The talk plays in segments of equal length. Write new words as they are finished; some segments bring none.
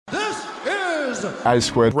I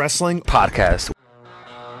Squared Wrestling Podcast.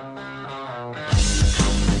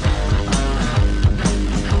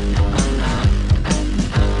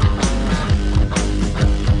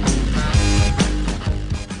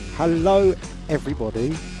 Hello,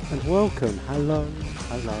 everybody, and welcome. Hello.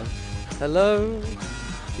 Hello. Do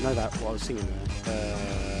you know that, what I was singing there?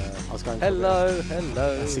 I was going for Hello.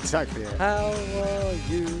 That's exactly it. How are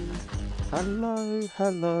you?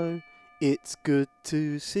 Hello. It's good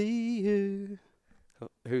to see you.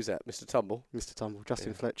 Who's that? Mr. Tumble? Mr. Tumble,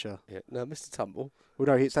 Justin Fletcher. Yeah. No, Mr. Tumble. Well,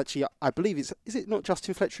 no, it's actually, I believe is it not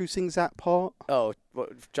Justin Fletcher who sings that part? Oh, what,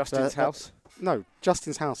 Justin's house? No,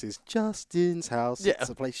 Justin's house is Justin's house. Yeah. It's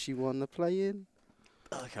a place you want to play in.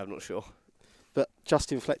 Okay, I'm not sure. But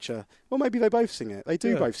Justin Fletcher, well, maybe they both sing it. They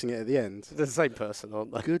do Yeah. both sing it at the end. They're the same person,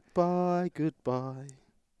 aren't they? Goodbye.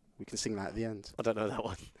 We can sing that at the end. I don't know that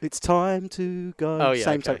one. It's time to go. Oh, yeah,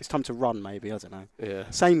 Same. okay. It's time to run. Maybe I don't know. Yeah.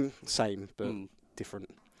 Same, but Mm. different.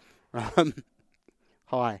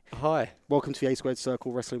 Hi, Hi. welcome to the A Squared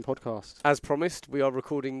Circle Wrestling Podcast. As promised, we are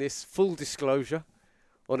recording this full disclosure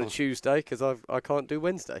on a Tuesday because I can't do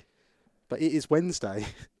Wednesday. But it is Wednesday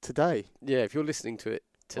today. Yeah, if you're listening to it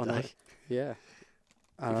I know. today. Yeah.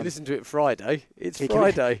 If you listen to it Friday, it's it can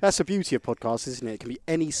be- Friday. That's the beauty of podcasts, isn't it? It can be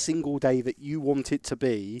any single day that you want it to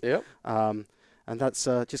be. Yep. And that's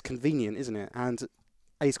just convenient, isn't it? And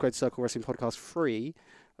A Squared Circle Wrestling Podcast free.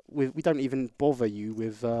 We don't even bother you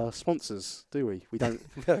with sponsors, do we? We don't.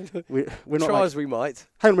 we're not. Try Like, as we might.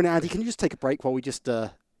 hang on a minute, Andy. Can you just take a break while we just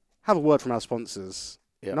have a word from our sponsors?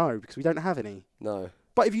 Yep. No, because we don't have any. No.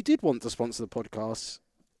 But if you did want to sponsor the podcast,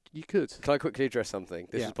 you could. Can I quickly address something?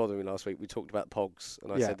 This Yeah. was bothering me last week. We talked about pogs,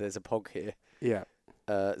 and I Yeah. said there's a pog here. Yeah.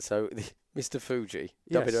 So, Mr. Fuji,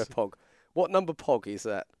 Yes. WWF pog. What number pog is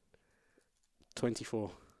that?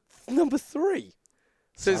 24. Number 3.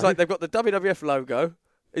 So it's So? like they've got the WWF logo.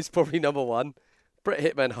 It's probably number 1. Bret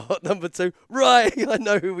Hitman Hart, number 2. Right, I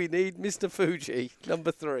know who we need. Mr. Fuji,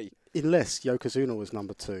 number 3. Unless Yokozuna was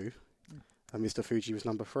number 2 and Mr. Fuji was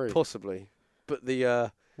number 3. Possibly. But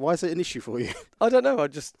the... Why is it an issue for you? I don't know.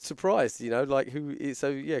 I'm just surprised, like who... So,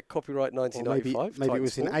 yeah, copyright Or 1995. maybe it Titan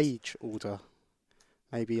was in Sports. age order.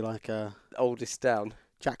 Maybe like Oldest down.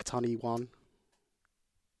 Jack Tunney 1.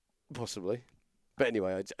 Possibly. But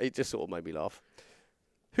anyway, it just sort of made me laugh.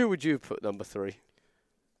 Who would you have put number 3?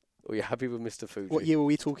 Are you happy with Mr. Fuji? What year were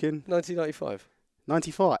we talking? 1995.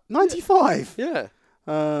 95. 95? Yeah.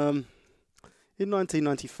 In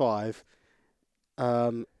 1995,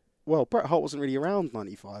 well, Bret Hart wasn't really around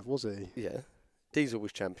 95, was he? Yeah. Diesel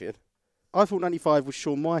was champion. I thought 95 was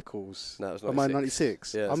Shawn Michaels. No, it was Am I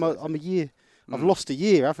 96. 96? Yeah, I'm a year. I've Mm. lost a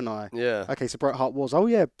year, haven't I? Yeah. Okay, so Bret Hart was. Oh,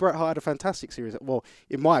 yeah, Bret Hart had a fantastic series. Well,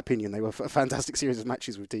 in my opinion, they were a fantastic series of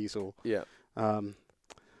matches with Diesel. Yeah.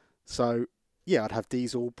 So, yeah, I'd have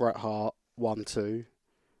Diesel, Bret Hart, 1, 2.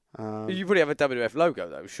 You probably have a WWF logo,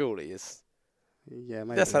 though, surely. Yeah,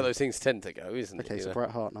 maybe. That's how those things tend to go, isn't it? Okay, you so know?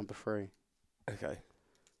 Bret Hart, number 3. Okay.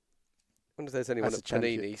 I wonder if there's anyone As at a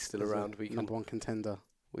champion, Panini still as a around number 1 contender.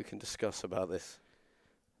 we can discuss about this.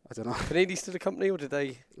 I don't know. Panini still a company, or did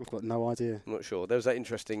they... I've got no idea. I'm not sure. There was that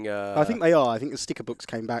interesting... I think they are. I think the sticker books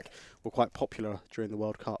came back, were quite popular during the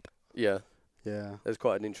World Cup. Yeah. Yeah. There was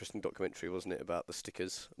quite an interesting documentary, wasn't it, about the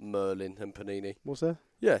stickers, Merlin and Panini. Was there?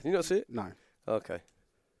 Yeah, you not see it? No. Okay.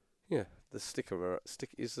 Yeah, the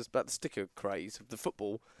is about the sticker craze of the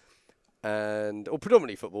football, or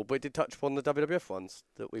predominantly football, but it did touch upon the WWF ones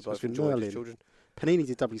that we So it's both been enjoyed Merlin. as children. Panini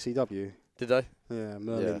did WCW. Did they? Yeah,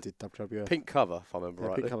 Merlin Yeah. did WWF. Pink cover, if I remember Yeah,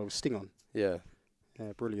 rightly. pink colour with Sting on. Yeah.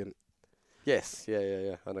 Yeah, brilliant. Yes. Yeah.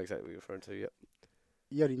 I know exactly what you're referring to. Yeah.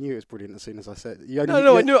 You only knew it was brilliant as soon as I said. You only,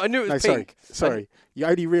 No, you, I knew it was no, pink. Sorry. You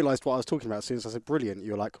only realised what I was talking about as soon as I said brilliant.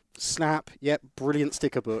 You were like, snap. Yep, brilliant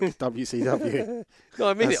sticker book. WCW. No,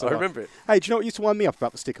 I mean That's it. I all right. remember it. Hey, do you know what used to wind me up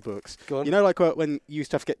about the sticker books? Go on. You know, like when you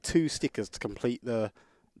used to have to get 2 stickers to complete the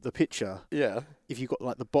picture. Yeah. If you got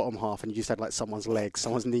like the bottom half and you just had like someone's leg,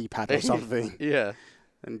 someone's knee pad or something, Yeah.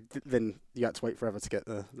 and then you had to wait forever to get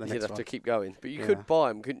the You'd next have one. to keep going, but you Yeah. could buy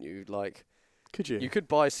them, couldn't you? Like Could you? you could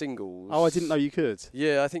buy singles. Oh, I didn't know you could.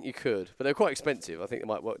 Yeah, I think you could, but they're quite expensive. I think they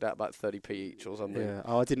might work out about 30p each or something. Yeah.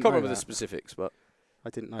 Oh, I didn't Can't know remember the that. specifics, but I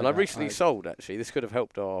didn't know and I that. recently sold actually. This could have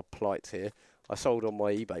helped our plight here. I sold on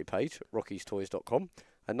my eBay page, rockystoys.com,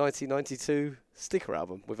 a 1992 sticker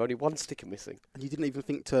album with only 1 sticker missing. And you didn't even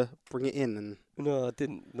think to bring it in. And No, I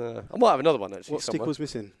didn't. No, I might have another one actually. what sticker somewhere. was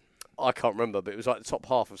missing? I can't remember, but it was like the top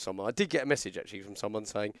half of someone. I did get a message actually from someone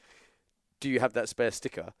saying, "Do you have that spare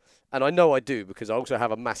sticker?" And I know I do because I also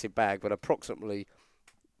have a massive bag, but approximately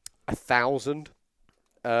 1,000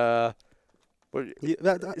 Yeah,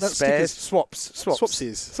 that spares, stickers.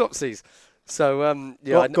 swapsies. So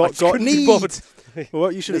yeah, I got couldn't be need. bothered. Well,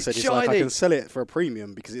 what you should have said It's is like, I shiny. can sell it for a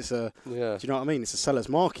premium because it's a. Yeah, Do you know what I mean? It's a seller's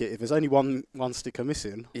market. If there's only one sticker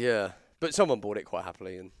missing, yeah. But someone bought it quite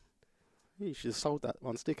happily, and you should have sold that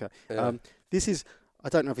one sticker. yeah. This is. I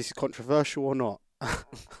don't know if this is controversial or not.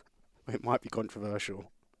 It might be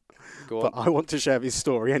controversial, Go but on. I want to share this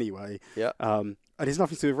story anyway. Yeah. And it's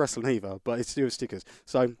nothing to do with wrestling either, but it's to do with stickers.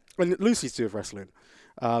 So, and loosely to do with wrestling.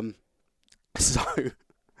 So,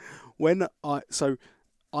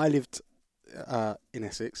 I lived in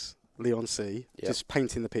Essex, Leigh-on-Sea, Yep. just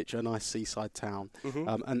painting the picture, a nice seaside town.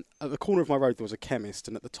 Mhm. And at the corner of my road there was a chemist,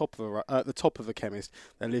 and at the top of the chemist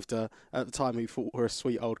there lived at the time we thought were a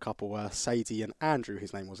sweet old couple, Sadie and Andrew,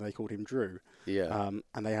 his name was, and they called him Drew. Yeah.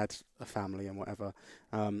 And they had a family and whatever.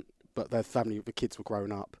 But their family, the kids were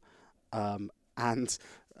grown up. And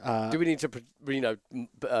Do we need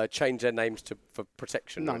to, change their names for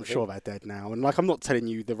protection? no, or I'm anything? sure they're dead now. And like, I'm not telling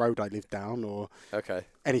you the road I lived down or Okay.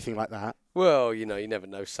 anything like that. Well, you never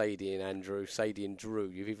know. Sadie and Andrew, Sadie and Drew.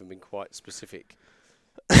 You've even been quite specific.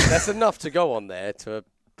 That's enough to go on there to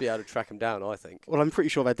be able to track them down, I think. Well, I'm pretty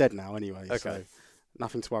sure they're dead now anyway. Okay. So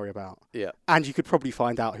nothing to worry about. Yeah. And you could probably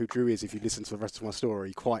find out who Drew is if you listen to the rest of my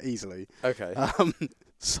story quite easily. Okay.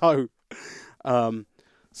 So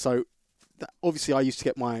obviously I used to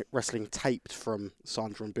get my wrestling taped from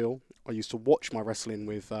Sandra and Bill. I used to watch my wrestling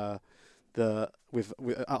with at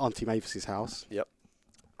Auntie Mavis's house. Yep.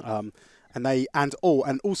 And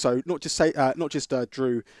also not just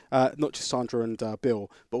Drew, not just Sandra and Bill,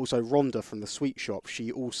 but also Rhonda from the Sweet Shop.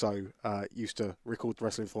 She also used to record the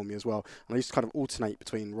wrestling for me as well. And I used to kind of alternate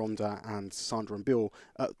between Rhonda and Sandra and Bill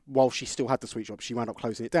while she still had the Sweet Shop. She wound up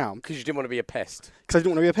closing it down Because you didn't want to be a pest. because I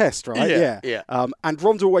didn't want to be a pest, right? Yeah. And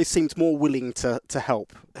Rhonda always seemed more willing to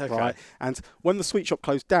help, Okay. right? And when the Sweet Shop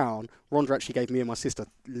closed down, Rhonda actually gave me and my sister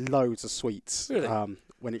loads of sweets. Really?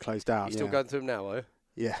 When it closed down. You still going through them now, are you?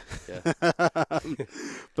 Yeah. Yeah.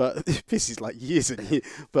 But this is like years and years.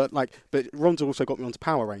 But Rhonda also got me onto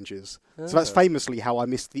Power Rangers. So that's Oh. famously how I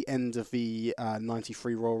missed the end of the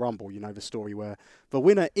 93 Royal Rumble. You know the story where the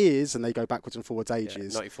winner is, and they go backwards and forwards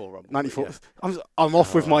ages. 94 Rumble. 94. Yeah. I'm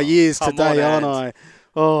off with my Oh, years come today, on, aren't I?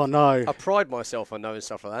 Oh no. I pride myself on knowing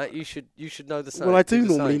stuff like that. You should know the same. Well, I do the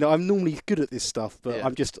normally same. know. I'm normally good at this stuff, but Yeah.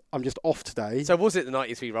 I'm just off today. So was it the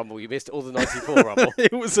 93 Rumble you missed, or the 94 Rumble?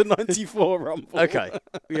 It was a 94 Rumble. Okay.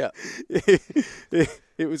 Yeah.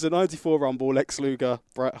 It was a 94 Rumble, Lex Luger,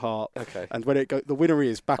 Bret Hart. Okay. And when the winner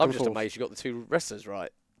is back I'm and just forth. amazed you got the two wrestlers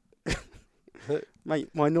right. Mate,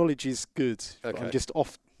 my knowledge is good. But Okay. I'm just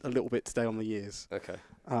off a little bit today on the years. Okay.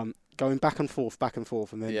 Going back and forth,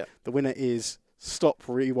 and then Yeah. the winner is stop,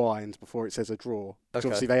 rewind before it says a draw. 'Cause Okay.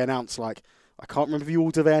 obviously they announce I can't remember the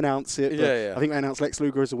order they announce it, but Yeah. I think they announced Lex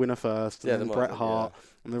Luger as the winner first, and Yeah, then they might Bret have, Hart,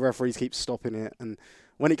 and the referees keep stopping it. And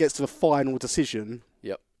when it gets to the final decision,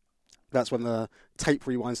 Yep. that's when the tape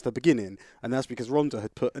rewinds to the beginning, and that's because Rhonda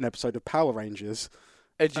had put an episode of Power Rangers.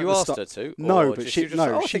 Did At you the ask start- her to? No, or but just- she you just said,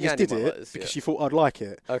 "Oh, I she think just Andy did might it like this," because yeah. she thought I'd like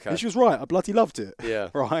it. Okay. And she was right. I bloody loved it. Yeah.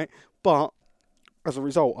 Right, but as a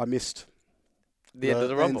result, I missed The end of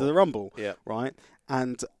the Rumble. Rumble. Yeah. Right,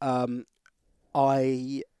 and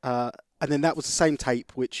and then that was the same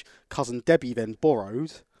tape which cousin Debbie then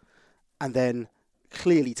borrowed, and then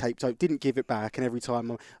clearly taped out, didn't give it back, and every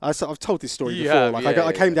time I've told this story You before. have, Like yeah,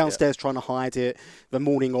 I came yeah. downstairs trying to hide it the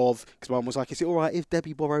morning of, because Mum was like, "Is it all right if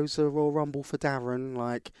Debbie borrows a Royal Rumble for Darren?"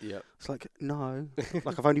 Like, Yeah. it's like, no,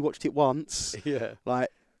 like I've only watched it once. Yeah. Like,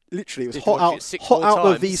 literally, it was Did you watch hot it 6 out more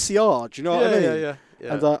the times? VCR. Do you know what I mean?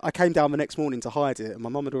 Yeah. And I came down the next morning to hide it, and my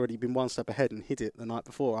mum had already been one step ahead and hid it the night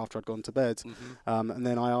before after I'd gone to bed. Mhm. And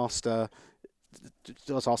then I asked her,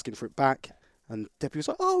 I was asking for it back, and Debbie was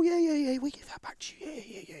like, "Oh yeah, we give that back to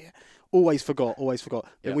you. Yeah. Always forgot.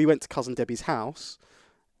 Then Yeah. we went to cousin Debbie's house,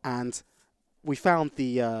 and we found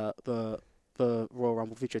the Royal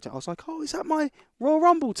Rumble video tape. I was like, "Oh, is that my Royal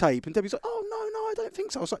Rumble tape?" And Debbie's like, "Oh no, I don't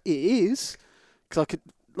think so." I was like, "It is," because I could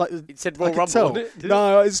like. It said I Royal could Rumble. tell. Didn't it?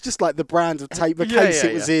 No, it's just like the brand of tape, the Yeah, case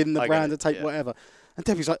yeah, it was yeah. in, the I get brand it, of tape, yeah. whatever. And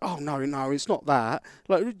Debbie's like, "Oh no, it's not that."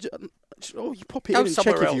 Like, oh, you pop it Go in and check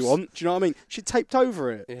somewhere if you else. want. Do you know what I mean? She taped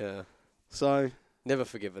over it, Yeah. so Never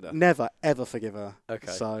forgiven her. never ever forgive her.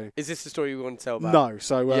 Okay. So Is this the story you want to tell about? no.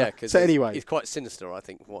 So Yeah, because so anyway, it's quite sinister, I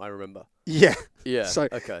think, from what I remember. yeah. Yeah. So,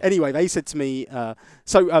 okay. Anyway, they said to me,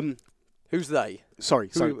 Who's they? sorry,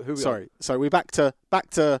 Who we sorry. So we're back to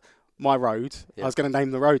my road. Yeah. I was going to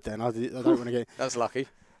name the road then. I don't want to get. That's lucky.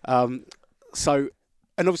 So,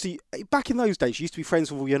 and obviously, back in those days, you used to be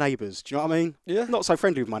friends with all your neighbours. Do you know what I mean? Yeah. Not so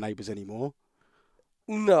friendly with my neighbours anymore.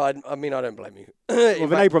 No, I mean, I don't blame you. Well,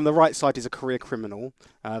 the neighbour on the right side is a career criminal.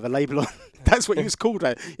 The label on that's what he was called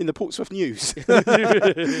in the Portsmouth News. But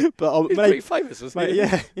He's pretty famous, wasn't he?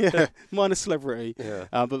 yeah, minor celebrity. Yeah.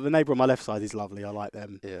 But the neighbour on my left side is lovely. I like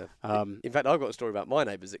them. Yeah. Um, In fact, I've got a story about my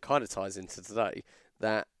neighbours that kind of ties into today.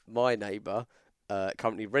 That my neighbour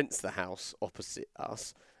currently rents the house opposite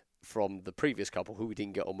us from the previous couple who we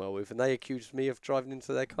didn't get on well with, and they accused me of driving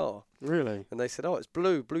into their car. Really? And they said, "Oh, it's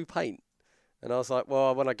blue paint." And I was like,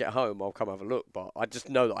 "Well, when I get home, I'll come have a look." But I just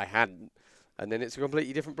know that I hadn't. And then it's a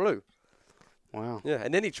completely different blue. Wow. Yeah.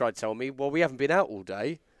 And then he tried to tell me, "Well, we haven't been out all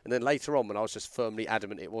day." And then later on, when I was just firmly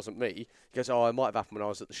adamant it wasn't me, he goes, "Oh, it might have happened when I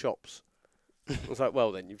was at the shops." I was like,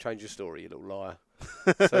 "Well, then you've changed your story, you little liar."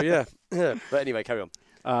 So yeah. But anyway, carry on.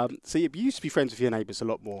 So you used to be friends with your neighbours a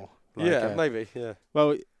lot more. Like, Maybe. Yeah.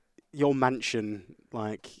 Well, your mansion,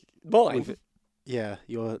 like Mine.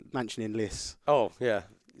 Your mansion in Liss. Oh, yeah.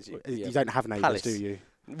 You don't have neighbours, Palace. do you?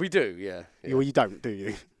 We do, yeah. Well, you don't, do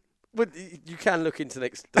you? But you can look into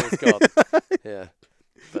next door's garden. Yeah.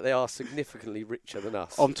 But they are significantly richer than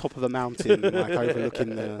us. On top of a mountain, like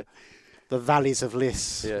overlooking the valleys of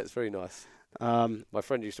Liss. Yeah, it's very nice. My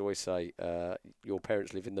friend used to always say, your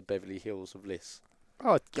parents live in the Beverly Hills of Liss.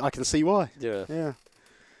 Oh, I can see why. Yeah. Yeah.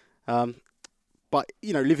 But,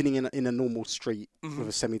 living in a normal street Mm-hmm. with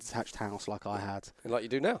a semi-detached house like I had. And like you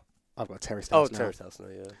do now. I've got a terraced house now. Terrace house now,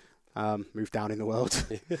 yeah. Moved down in the world.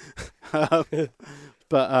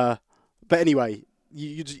 But anyway,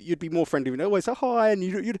 you'd be more friendly. You'd always say hi,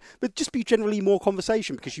 and but just be generally more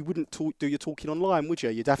conversation because you wouldn't do your talking online, would you?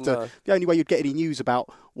 You'd have to. No. The only way you'd get any news about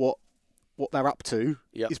what they're up to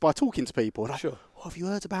is by talking to people. And Sure. Have you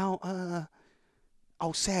heard about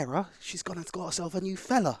Sarah? She's got herself a new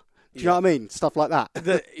fella. Do you know what I mean? Stuff like that.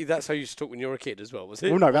 That's how you used to talk when you were a kid as well, was it?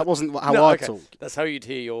 Well, no, that wasn't how I talked. That's how you'd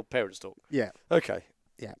hear your parents talk. Yeah. Okay.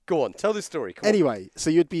 Yeah. Go on. Tell this story. Come on. Anyway, so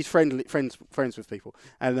you'd be friends with people,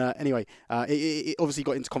 and it obviously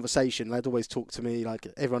got into conversation. They'd always talk to me like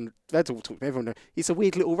everyone. They'd all talk to me. Everyone. He's a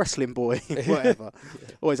weird little wrestling boy, whatever.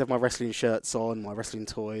 Yeah. Always have my wrestling shirts on, my wrestling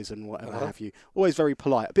toys, and whatever have you. Always very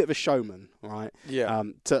polite, a bit of a showman, right? Yeah.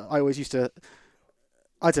 I always used to.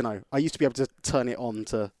 I don't know. I used to be able to turn it on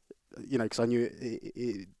to, because I knew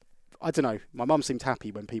it. I don't know. My mum seemed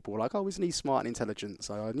happy when people were like, "Oh, isn't he smart and intelligent?"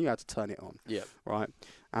 So I knew how to turn it on. Yeah. Right.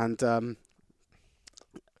 And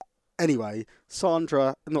anyway,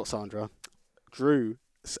 Drew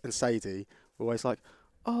and Sadie were always like,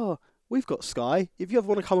 "Oh, we've got Sky. If you ever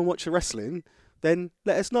want to come and watch the wrestling, then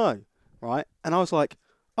let us know." Right. And I was like,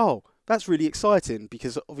 "Oh, that's really exciting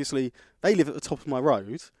because obviously they live at the top of my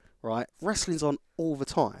road. Right. Wrestling's on all the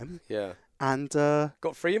time." Yeah. And got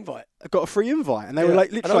a free invite. I got a free invite, and they were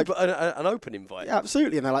like literally an open invite. Yeah,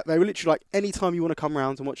 absolutely. And they were literally like, anytime you want to come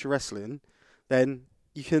round and watch your wrestling, then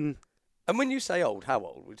you can. And when you say old, how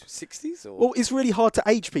old? 60s or? Well, it's really hard to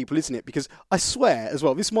age people, isn't it? Because I swear, as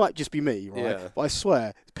well, this might just be me, right? Yeah. But I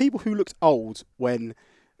swear, people who looked old when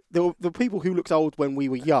the people who looked old when we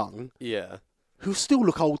were young, yeah, who still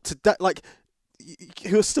look old today, like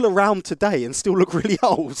who are still around today and still look really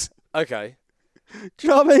old. Okay. Do you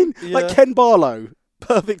know what I mean? Yeah. Like Ken Barlow,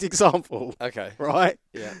 perfect example. Okay. Right?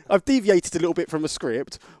 Yeah. I've deviated a little bit from a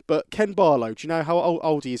script, but Ken Barlow, do you know how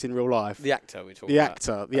old he is in real life? The actor we're talking about.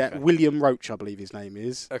 The actor. Okay. William Roach, I believe his name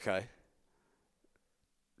is. Okay.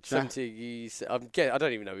 70. I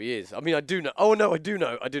don't even know who he is. I mean, I do know. Oh no, I do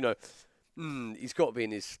know. He's got to be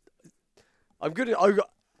in his.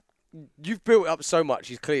 You've built it up so much.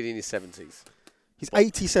 He's clearly in his 70s. He's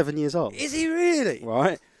 87 years old. Is he really?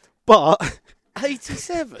 Right. But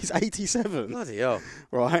 87. He's 87. Bloody hell.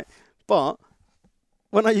 Right. But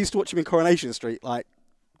when I used to watch him in Coronation Street, like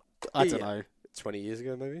I don't know, 20 years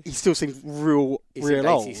ago maybe. He still seemed real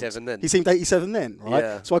old. 87 then. He seemed 87 then, right?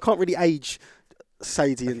 Yeah. So I can't really age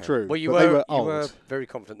Sadie and Drew. Well, you were very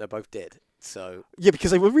confident they're both dead. So yeah,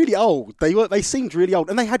 because they were really old. They seemed really old,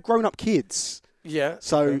 and they had grown-up kids. Yeah.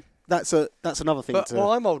 So okay. that's another thing.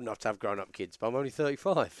 Well, I'm old enough to have grown-up kids, but I'm only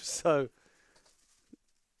 35, so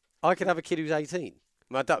I could have a kid who's 18.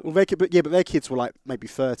 I don't. Well, but their kids were like maybe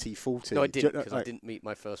 30, 40. No, I didn't, because I didn't meet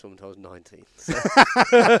my first woman until I was 19. So.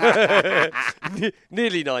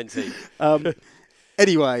 Nearly 19.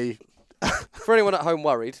 Anyway. For anyone at home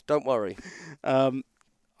worried, don't worry. I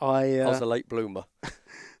was a late bloomer.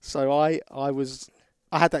 So I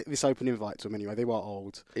had this open invite to them anyway. They were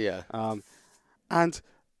old. Yeah. And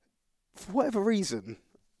for whatever reason,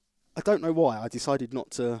 I don't know why, I decided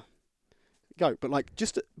not to go. But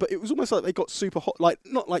but it was almost like they got super hot, like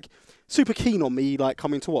not like super keen on me, like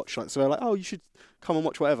coming to watch. Like so, they're like, "Oh, you should come and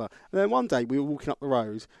watch whatever." And then one day we were walking up the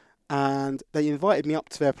road, and they invited me up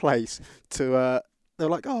to their place to. They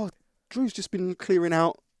were like, "Oh, Drew's just been clearing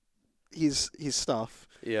out his stuff,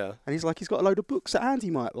 Yeah. and he's like, he's got a load of books that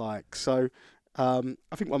Andy might like. So I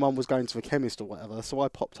think my mum was going to the chemist or whatever, so I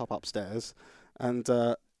popped up upstairs, and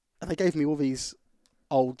they gave me all these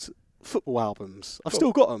old football albums. I've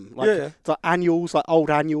still got them. Like, Yeah. it's like annuals, like old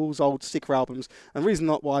annuals, old sticker albums. And the reason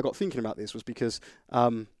why I got thinking about this was because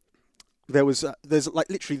there's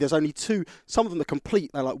only two. Some of them are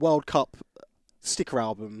complete. They're like World Cup sticker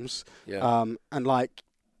albums. Yeah. And like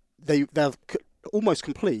they're almost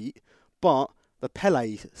complete, but the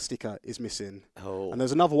Pele sticker is missing. Oh. And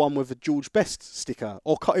there's another one with a George Best sticker,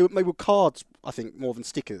 or maybe with cards. I think more than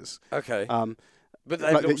stickers. Okay. But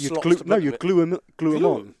they Like little you'd slots glue, to no, put you'd them in. glue them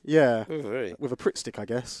on. Yeah, Oh, really? with a Pritt stick, I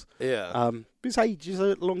guess. Yeah. But it's ages,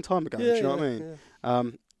 a long time ago. Yeah, do you know what I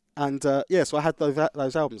mean? Yeah. So I had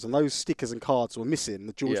those albums, and those stickers and cards were missing.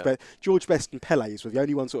 The George Best and Pele's were the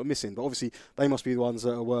only ones that were missing. But obviously, they must be the ones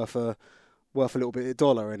that are worth a little bit of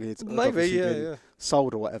dollar, and it's Maybe, been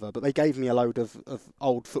sold or whatever. But they gave me a load of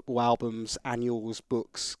old football albums, annuals,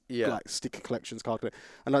 books, like sticker collections, and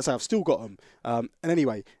like I say, I've still got them. And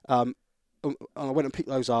anyway, I went and picked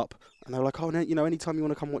those up, and they were like, "Oh, no, anytime you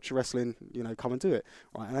want to come watch your wrestling, come and do it."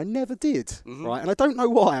 Right, and I never did. Mm-hmm. Right, and I don't know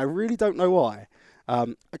why. I really don't know why.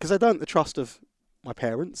 Because I don't the trust of my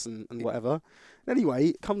parents and whatever. And anyway,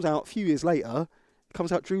 it comes out a few years later. It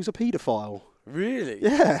comes out Drew's a paedophile. Really?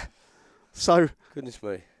 Yeah. So. Goodness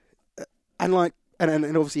me. And like,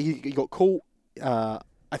 and obviously he got caught. I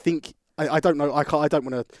think I don't know. I don't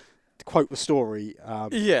want to quote the story.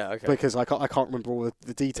 Okay. Because I can't remember all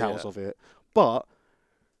the details of it. But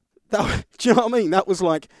that, do you know what I mean? That was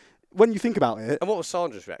like, when you think about it. And what was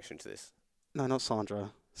Sandra's reaction to this? No, not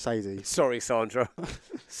Sandra. Sadie. Sorry, Sandra.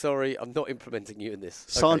 Sorry, I'm not implementing you in this.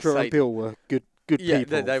 Sandra and Bill were good people. Yeah,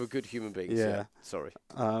 they were good human beings. Yeah. Sorry.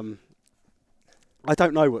 I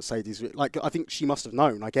don't know what Sadie's like. I think she must have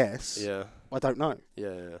known. I guess. Yeah. I don't know.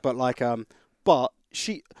 Yeah. But like, but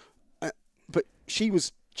she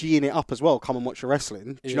was G'ing it up as well. Come and watch the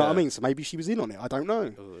wrestling. Do you know what I mean? So maybe she was in on it. I don't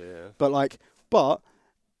know. Oh yeah. But like,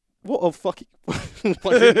 what a fucking. Oops.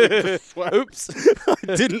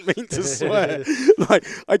 I didn't mean to swear. Like,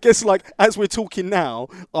 I guess, like, as we're talking now,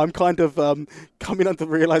 I'm kind of coming under the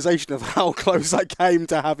realisation of how close I came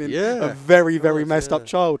to having a very, very messed up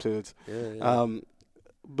childhood. Yeah.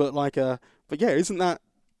 But yeah, isn't that?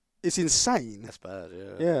 It's insane. That's bad.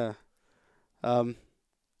 Yeah. Yeah.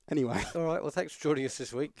 Anyway. All right. Well, thanks for joining us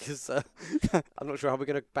this week, because I'm not sure how we're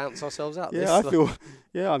going to bounce ourselves out. Yeah,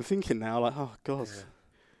 I'm thinking now, like, oh god.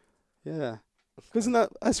 Yeah. Isn't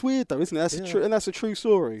that's weird though, isn't it? That's a true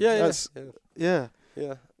story. Yeah.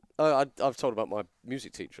 I've told about my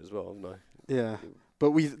music teacher as well, haven't I? Yeah.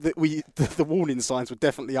 But the warning signs were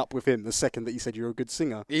definitely up with him the second that he said you're a good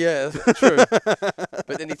singer. Yeah, true.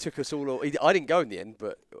 But then he took us all. I didn't go in the end,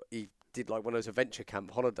 but he did like one of those adventure camp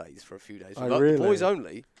holidays for a few days. Oh, like, really? Boys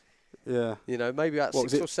only. Yeah. Maybe about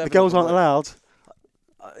 6 or 7. The girls aren't allowed.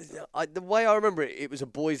 The way I remember it, it was a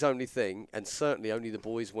boys only thing, and certainly only the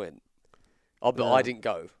boys went. But I didn't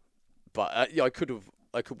go. But I could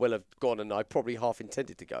well have gone, and I probably half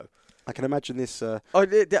intended to go. I can imagine this.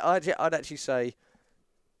 I'd actually say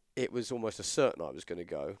it was almost a certain I was going to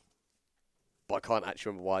go, but I can't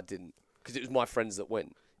actually remember why I didn't, because it was my friends that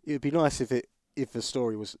went. It would be nice if the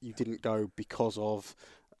story was you didn't go because of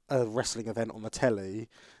a wrestling event on the telly,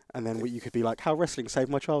 and then you could be like, how wrestling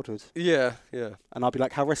saved my childhood. Yeah. And I'd be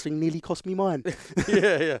like, how wrestling nearly cost me mine.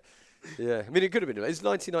 Yeah. I mean, it could have been. It's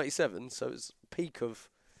 1997, so it's peak of,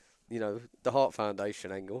 the Heart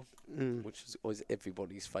Foundation angle, which is always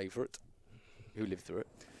everybody's favourite who lived through it.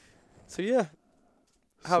 So yeah,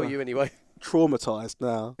 how are you anyway? Traumatised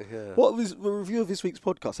now. Yeah. What was the review of this week's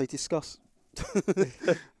podcast? They discuss.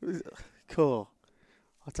 Cool.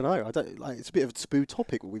 I don't know. It's a bit of a taboo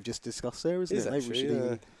topic what we've just discussed there, isn't it? Maybe we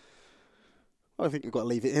should I think we've got to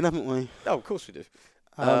leave it in, haven't we? Oh, of course we do.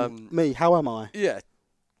 Me, how am I? Yeah.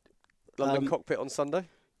 London Cockpit on Sunday?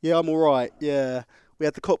 Yeah, I'm all right. Yeah. We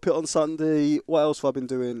had the Cockpit on Sunday. What else have I been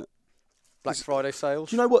doing? Black Friday sales?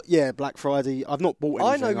 Do you know what? Yeah, Black Friday. I've not bought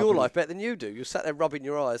anything. I know your life better than you do. You're sat there rubbing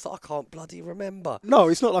your eyes. I can't bloody remember. No,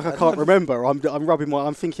 it's not like I can't remember. I'm rubbing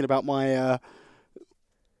I'm thinking about my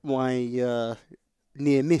near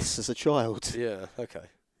miss as a child. Yeah, okay.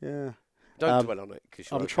 Yeah. Don't dwell on it,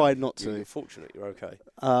 because I'm trying not to. You're fortunate, you're okay.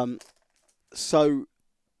 So,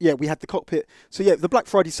 yeah, we had the Cockpit. So, yeah, the Black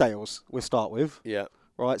Friday sales we'll start with. Yeah.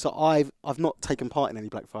 Right, so I've not taken part in any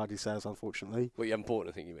Black Friday sales, unfortunately. Well, you haven't bought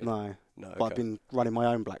anything, you mean? No. Okay. But I've been running my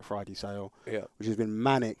own Black Friday sale, which has been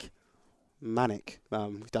manic.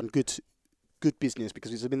 We've done good good business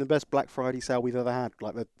because it's been the best Black Friday sale we've ever had,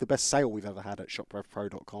 like the best sale we've ever had at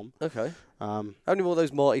shoprevpro.com. Okay. Um, How many more of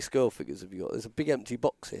those Marty Skrull figures have you got? There's a big empty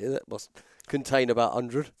box here that must contain about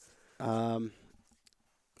 100.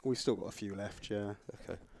 we've still got a few left, yeah.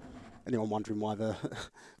 Okay. Anyone wondering why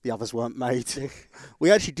the others weren't made?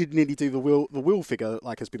 We actually did nearly do the wheel figure,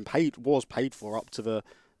 like was paid for up to the,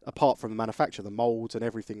 apart from the manufacturer, the moulds and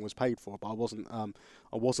everything was paid for, but I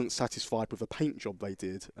wasn't satisfied with the paint job they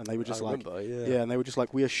did, and they were just and they were just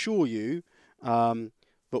like, we assure you,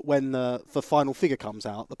 but when the final figure comes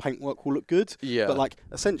out, the paintwork will look good. Yeah. But like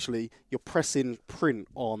essentially, you're pressing print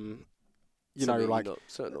on. Something like, you're not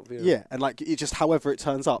certain of, yeah, and like it just, however it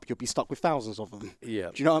turns up, you'll be stuck with thousands of them. Yeah.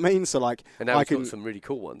 Do you know what I mean? So like, and now he's got some really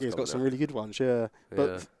cool ones. Yeah, he's got some out. really good ones. Yeah,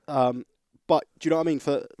 but but do you know what I mean?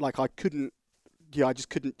 For like, I just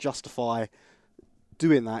couldn't justify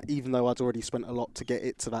doing that, even though I'd already spent a lot to get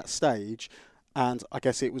it to that stage. And I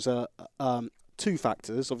guess it was two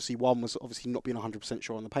factors. Obviously, one was obviously not being 100%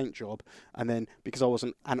 sure on the paint job, and then because I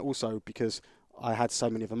wasn't, and also because I had so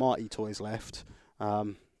many of the Marty toys left.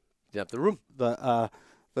 You have the room. That I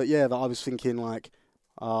was thinking like,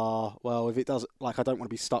 well, if it does, like, I don't want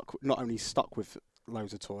to be not only stuck with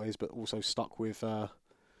loads of toys, but also stuck with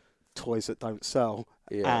toys that don't sell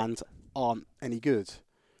and aren't any good.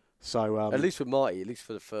 So at least with Marty, at least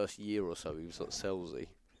for the first year or so, he was sort of salesy.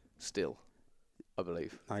 Still, I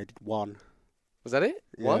believe. I did one. Was that it?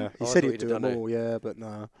 Yeah. One? He said he'd do them all, yeah, but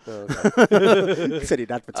no. Oh, okay. He said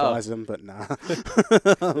he'd advertise them, but nah.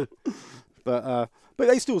 But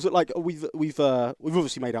they still, like, we've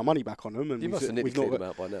obviously made our money back on them, and you must have nipped them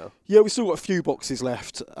out by now. Yeah, we've still got a few boxes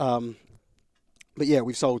left. But yeah,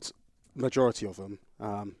 we've sold majority of them,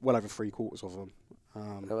 well over 3/4 of them.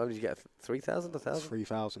 How many did you get? 3,000, 1,000?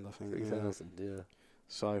 3,000, I think. 3,000, yeah.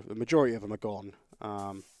 So the majority of them are gone.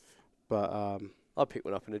 I picked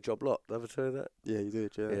one up in a job lot. Did I ever tell you that? Yeah, you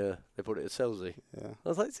did, yeah. Yeah, they bought it at Selsey. Yeah. I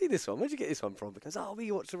was like, see this one? Where'd you get this one from? Because,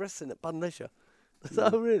 we watched the wrestling at Bun Leisure. I was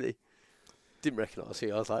like, oh, really? Didn't recognise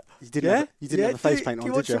you. I was like, you didn't have the face paint on, did you? Do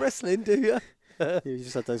you watch the wrestling, do you? Yeah, you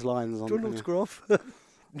just had those lines on. Do you want an autograph? No,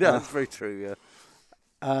 that's very true,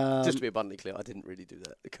 yeah. Just to be abundantly clear, I didn't really do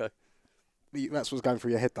that. Okay. That's what's going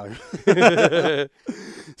through your head, though.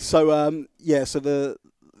 So, so the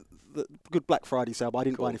good Black Friday sale, but I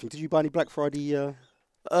didn't buy anything. Did you buy any Black Friday?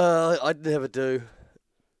 I never do.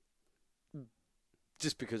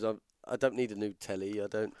 Just because I don't need a new telly.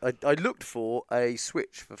 I looked for a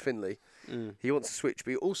Switch for Finley. He wants a Switch,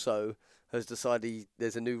 but he also has decided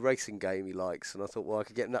there's a new racing game he likes, and I thought, well, I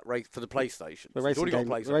could get him that race for the PlayStation. The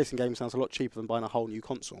racing game sounds a lot cheaper than buying a whole new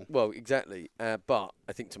console. Well, exactly. But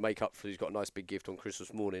I think to make up for, he's got a nice big gift on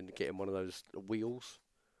Christmas morning to get him one of those wheels.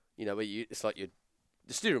 You know, where it's like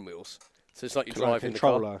the steering wheels. So it's like you're driving the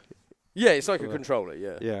car. Yeah, it's like a controller.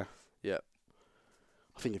 Yeah. Yeah. Yeah.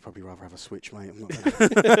 I think you'd probably rather have a Switch, mate. I'm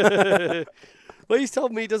not Well, he's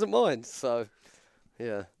told me he doesn't mind, so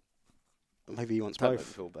yeah. Maybe he wants Don't both. make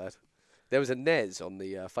me feel bad. There was a NES on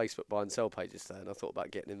the Facebook buy and sell pages today, and I thought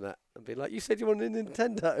about getting him that and being like, "You said you wanted a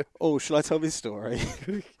Nintendo." Oh, shall I tell this story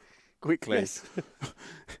quickly? Yes.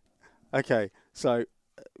 Okay, so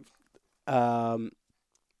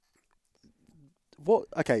what?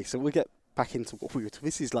 Okay, so we get back into what we were.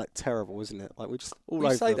 This is like terrible, isn't it? Like we're just all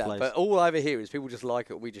over the place. But all I ever hear is people just like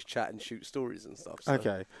it. We just chat and shoot stories and stuff. So.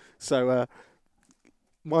 Okay, so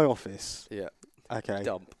my office. Yeah. Okay.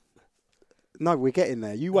 Dump. No, we're getting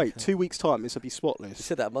there. You wait. 2 weeks' time, this will be spotless. You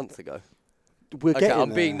said that a month ago. We're getting there.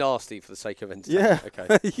 I'm being nasty for the sake of entertainment. Yeah.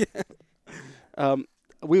 Okay. Yeah.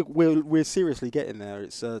 We're seriously getting there.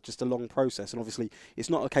 It's just a long process, and obviously, it's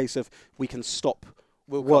not a case of we can stop.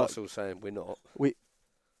 Will work. Castle's saying we're not.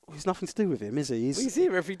 There's nothing to do with him, is he? He's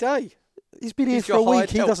here every day. He's been here for a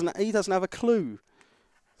week. He doesn't have a clue.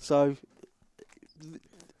 So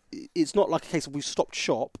it's not like a case of we've stopped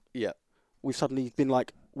shop. Yeah. We've suddenly been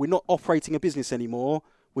like, we're not operating a business anymore.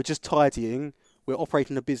 We're just tidying. We're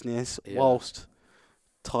operating a business whilst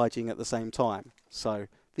tidying at the same time. So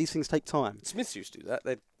these things take time. Smiths used to do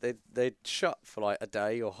that. They'd shut for like a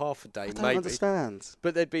day or half a day, I don't understand.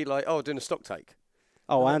 But they'd be like, doing a stock take.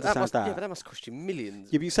 Oh, I understand that. Yeah, but that must cost you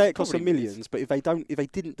millions. Yeah, but you say it costs them millions, but if they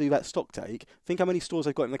didn't do that stock take, think how many stores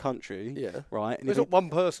they've got in the country. Yeah. Right. And there's not one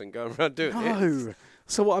person going around doing it. No.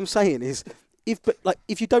 So what I'm saying is,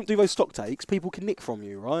 if you don't do those stock takes, people can nick from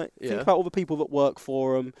you, right? Yeah. Think about all the people that work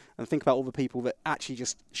for them, and think about all the people that actually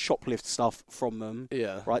just shoplift stuff from them.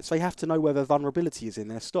 Yeah. Right. So they have to know where the vulnerability is in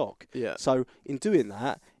their stock. Yeah. So in doing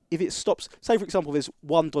that, if it stops, say for example, there's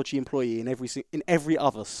one dodgy employee in every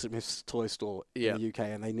other Smith's toy store in the UK,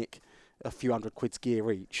 and they nick a few £100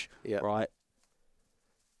 gear each, right?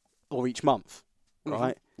 Or each month,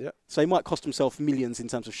 right? Yeah. So they might cost themselves millions in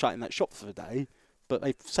terms of shutting that shop for the day, but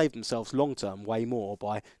they've saved themselves long term way more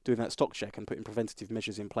by doing that stock check and putting preventative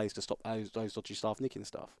measures in place to stop those dodgy staff nicking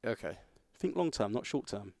stuff. Okay. Think long term, not short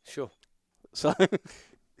term. Sure. So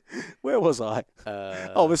where was I?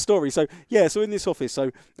 The story. So in this office,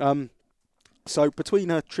 so between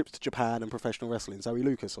her trips to Japan and professional wrestling, Zoe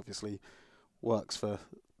Lucas obviously works for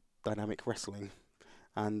Dynamic Wrestling,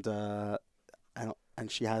 and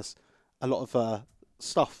she has a lot of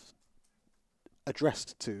stuff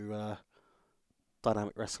addressed to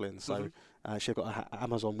Dynamic Wrestling. So she's got an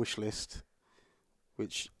Amazon wish list,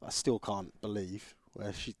 which I still can't believe,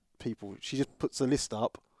 where she just puts a list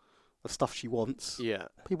up of stuff she wants. Yeah.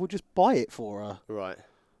 People just buy it for her. Right.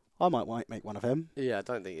 I might make one of them. Yeah, I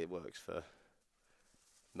don't think it works for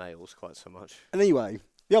males quite so much. And anyway,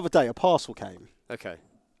 the other day a parcel came, Okay.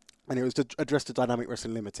 and it was addressed to Dynamic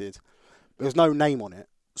Wrestling Limited. There was no name on it,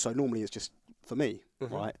 so normally it's just for me,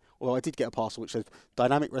 right? Well, I did get a parcel which said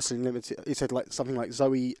Dynamic Wrestling Limited. It said like something like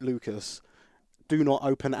Zoe Lucas, do not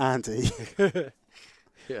open Andy.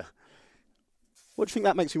 Yeah. What do you think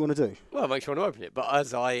that makes me want to do? Well, it makes you want to open it. But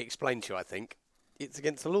as I explained to you, I think it's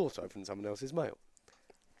against the law to open someone else's mail.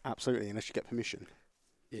 Absolutely, unless you get permission.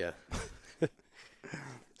 Yeah.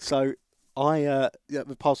 So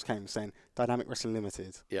the parcel came saying Dynamic Wrestling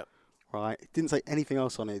Limited. Yeah. Right. It didn't say anything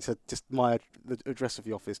else on it. It said just the address of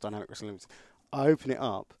the office, Dynamic Wrestling Limited. I open it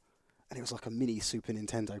up, and it was like a mini Super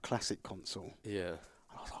Nintendo Classic console. Yeah.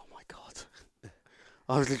 And I was like, oh my god.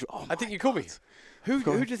 I was literally, oh my I think you called me. Who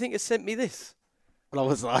do you think has sent me this? Well, I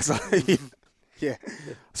was like, yeah.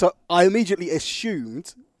 So I immediately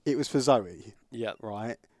assumed it was for Zoe, Yeah.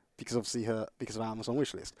 right? Because obviously because of Amazon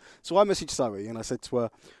wish list. So I messaged Zoe and I said to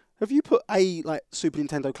her, "Have you put a like Super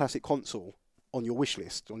Nintendo Classic console on your wish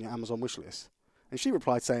list, on your Amazon wish list?" And she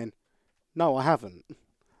replied saying, "No, I haven't."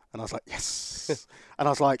 And I was like, "Yes." And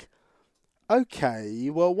I was like, "Okay,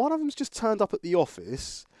 well, one of them's just turned up at the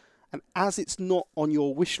office, and as it's not on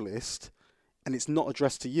your wish list, and it's not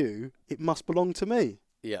addressed to you, it must belong to me."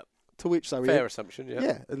 Yeah. To which Zoe... Fair assumption, yeah.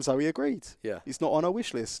 Yeah, and Zoe agreed. Yeah. It's not on her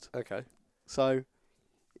wish list. Okay. So,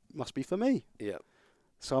 it must be for me. Yeah.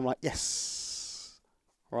 So I'm like, yes.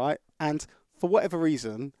 Right? And for whatever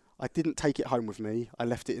reason, I didn't take it home with me. I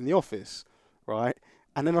left it in the office. Right?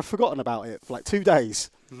 And then I've forgotten about it for like 2 days.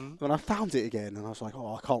 Mm-hmm. And I found it again. And I was like,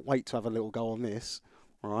 oh, I can't wait to have a little go on this.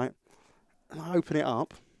 Right? And I open it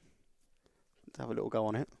up to have a little go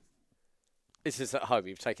on it. This is at home.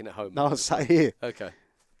 You've taken it home. No, I sat here. Okay.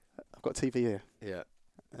 I've got a TV here. Yeah.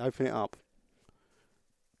 I open it up.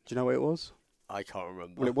 Do you know what it was? I can't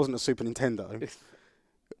remember. Well, it wasn't a Super Nintendo.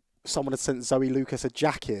 Someone had sent Zoe Lucas a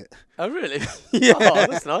jacket. Oh, really? Yeah. Oh,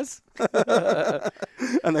 that's nice.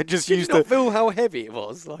 And they just Did used you not it. feel how heavy it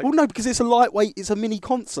was? Like, Well, no, because it's a lightweight, it's a mini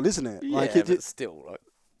console, isn't it? yeah, Like but still, like,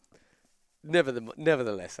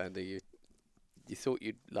 nevertheless, Andy, you thought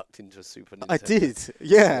you'd lucked into a Super Nintendo. I did,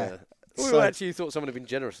 yeah. Well, So- actually, you thought someone had been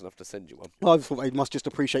generous enough to send you one. I thought they must just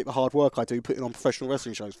appreciate the hard work I do putting on professional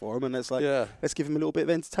wrestling shows for them, and it's like, Yeah. let's give them a little bit of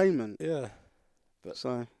entertainment. Yeah. But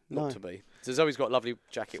So, not no. to be. So Zoe's got a lovely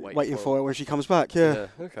jacket Waiting for her when she comes back, yeah.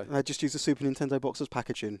 Yeah. Okay. And I just use the Super Nintendo box as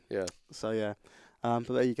packaging. Yeah. So, yeah. But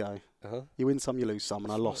there you go. Uh-huh. You win some, you lose some,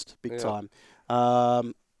 and I That's right. lost big Yeah. time.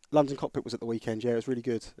 London Cockpit was at the weekend. Yeah, it was really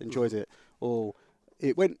good. Enjoyed it. Oh,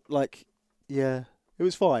 it went like, yeah, it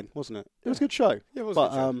was fine, wasn't it? It was a good show. Yeah, it was.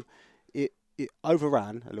 But it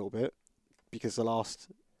overran a little bit because not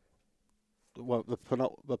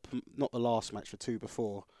the last match, the two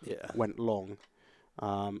before yeah. went long.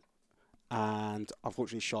 And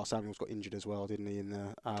unfortunately, Shah Samuels got injured as well, didn't he? In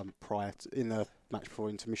the in the match before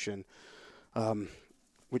intermission,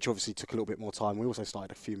 which obviously took a little bit more time. We also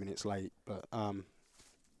started a few minutes late, but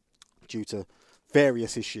due to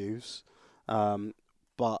various issues, so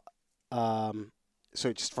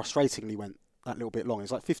it just frustratingly went that little bit long.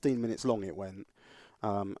 It's like 15 minutes long. It went,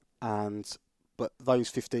 but those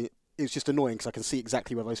 15. It was just annoying because I can see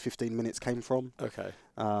exactly where those 15 minutes came from. Okay.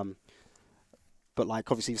 But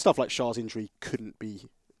like obviously stuff like Shah's injury couldn't be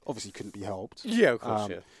helped. Yeah, of course.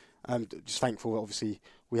 Yeah. And just thankful, obviously,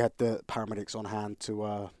 we had the paramedics on hand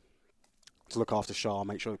to look after Shah,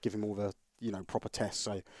 make sure give him all the proper tests,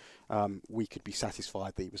 so we could be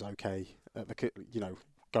satisfied that he was okay at the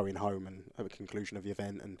going home and at the conclusion of the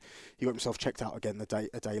event. And he got himself checked out again a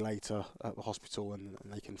day later at the hospital, and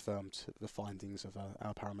they confirmed the findings of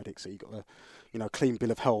our paramedics. So he got a clean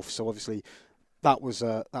bill of health. So obviously that was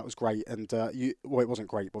great. And it wasn't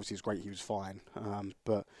great, but obviously it was great. He was fine.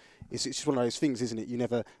 But it's just one of those things, isn't it? You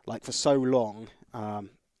never for so long, like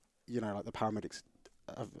the paramedics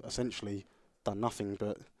have essentially done nothing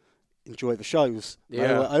but enjoy the shows.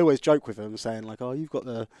 Yeah. I always joke with them saying like, "Oh, you've got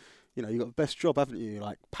the best job, haven't you?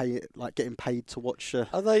 Like getting paid to watch."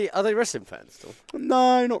 Are they wrestling fans still?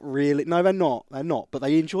 No, not really. No, they're not. They're not. But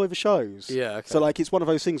they enjoy the shows. Yeah. Okay. So like, it's one of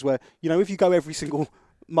those things where if you go every single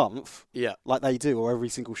month, yeah, like they do, or every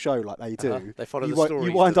single show, like they do, they follow you the stories.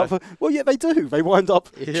 You wind up. Well, yeah, they do. They wind up.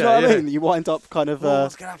 Yeah, do you know what I mean? You wind up kind of.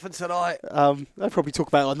 What's going to happen tonight? They probably talk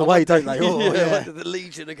about it on the way, don't they? Oh, yeah. The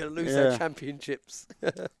Legion are going to lose their championships.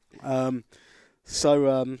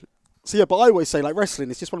 So yeah, but I always say like wrestling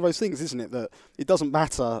is just one of those things, isn't it? That it doesn't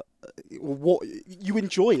matter what you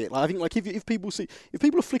enjoy it. Like I think like if people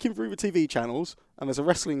are flicking through the TV channels and there's a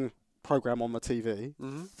wrestling program on the TV,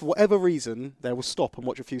 for whatever reason, they will stop and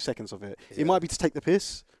watch a few seconds of it. Yeah. It might be to take the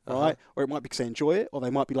piss, right? Or it might be because they enjoy it, or they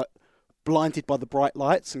might be like blinded by the bright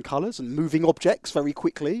lights and colours and moving objects very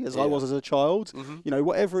quickly, as I was as a child.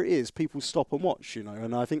 Whatever it is, people stop and watch.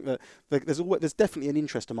 And I think that there's definitely an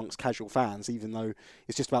interest amongst casual fans, even though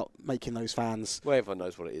it's just about making those fans. Well, everyone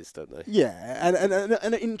knows what it is, don't they? Yeah,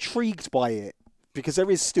 and intrigued by it because there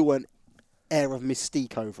is still an air of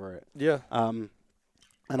mystique over it. Yeah.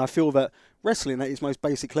 And I feel that wrestling at its most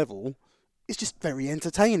basic level is just very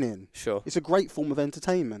entertaining. Sure. It's a great form of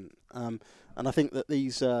entertainment. And I think that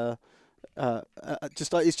these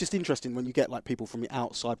it's just interesting when you get like people from the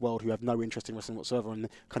outside world who have no interest in wrestling whatsoever and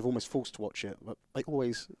kind of almost forced to watch it, but they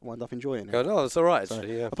always wind up enjoying it. Oh, no, it's all right.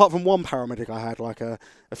 Actually, yeah. Apart from one paramedic I had like a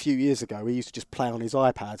few years ago, he used to just play on his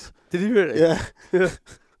iPad. Did he really? Yeah.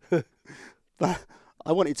 But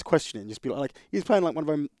I wanted to question it and just be like he was playing like one of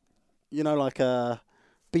them, like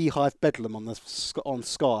Beehive Bedlam on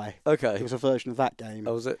Sky. Okay. It was a version of that game.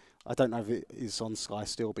 Oh, was it? I don't know if it is on Sky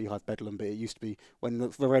still, Beehive Bedlam, but it used to be when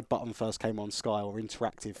the red button first came on Sky, or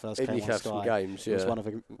Interactive first came on Sky. Some games, yeah. It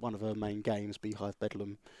was one of the main games, Beehive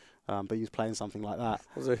Bedlam. But he was playing something like that.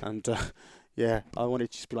 Was he? And I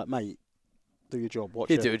wanted to just be like, mate, do your job,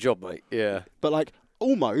 watch it. He'd do a job, mate. Yeah. But like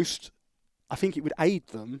almost, I think it would aid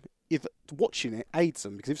them if watching it aids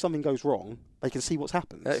them, because if something goes wrong, they can see what's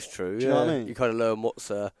happened. That's true. Do you know what I mean? You kind of learn what's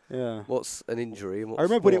an injury and what's I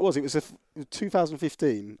remember when it was. It was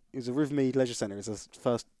 2015. It was a Rivermead Leisure Centre. It was the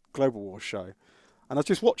first Global Wars show. And I was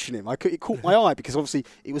just watching him. It caught my eye because obviously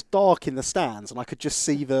it was dark in the stands and I could just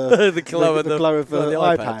see the the glow of the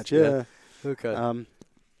iPad. Yeah. Okay.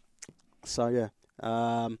 So yeah.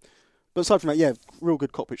 But aside from that, yeah, real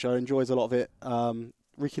good cockpit show. Enjoys a lot of it.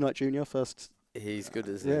 Ricky Knight Jr. first. He's good,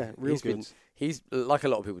 isn't he? Yeah, real good. He's like a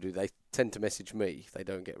lot of people do. They tend to message me if they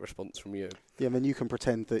don't get a response from you. Yeah, and then you can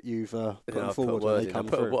pretend that you've put them forward and they come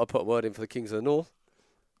through. I put a word in for the Kings of the North.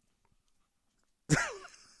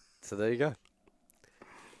 So there you go.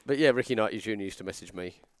 But yeah, Ricky Knight Jr. used to message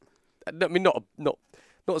me. I mean, not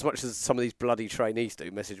as much as some of these bloody trainees do.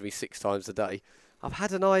 Message me 6 times a day. I've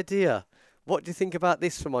had an idea. What do you think about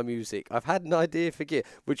this for my music? I've had an idea for gear,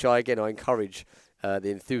 which I encourage the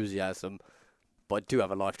enthusiasm. But I do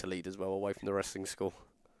have a life to lead as well, away from the wrestling school.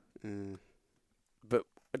 But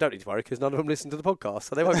I don't need to worry because none of them listen to the podcast,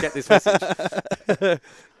 so they won't get this message.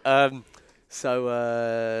 So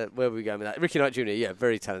where were we going with that? Ricky Knight Jr., yeah,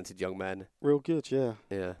 very talented young man. Real good, yeah.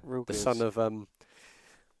 Yeah. Real good. The son of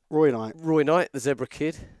Roy Knight. Roy Knight, the Zebra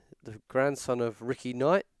Kid. The grandson of Ricky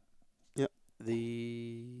Knight. Yep.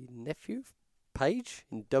 The nephew of Paige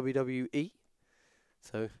in WWE.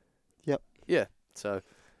 So. Yep. Yeah, so...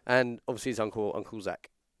 And obviously his Uncle Zach.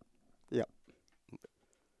 Yep.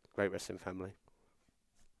 Great wrestling family.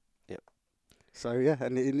 Yep. So yeah,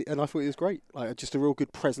 and I thought he was great. Like just a real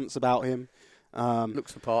good presence about him.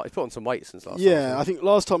 Looks the part. He's put on some weight since last time. Yeah, I think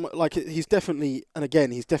last time, like he's definitely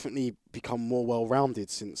become more well-rounded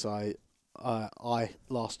since I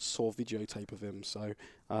last saw a videotape of him. So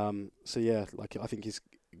yeah, like I think he's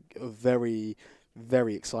a very,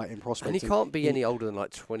 very exciting prospect. And he can't be any older than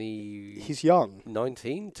like 20... He's young.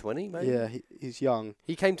 19, 20 maybe? Yeah, he's young.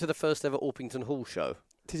 He came to the first ever Orpington Hall show.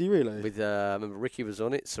 Did he really? With I remember Ricky was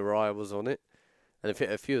on it, Soraya was on it, and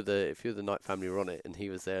a few of the Knight family were on it, and he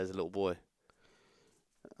was there as a little boy.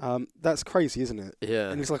 That's crazy, isn't it?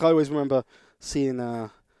 Yeah. And it's like I always remember seeing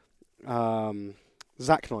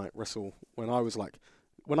Zach Knight wrestle when I was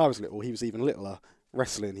little. He was even littler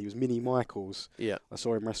wrestling. He was Mini Michaels. Yeah. I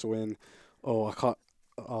saw him wrestle in. My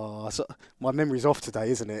memory's off today,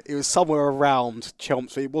 isn't it? It was somewhere around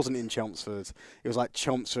Chelmsford. It wasn't in Chelmsford. It was like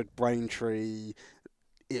Chelmsford, Braintree,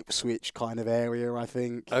 Ipswich kind of area, I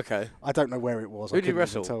think. Okay. I don't know where it was. Who did you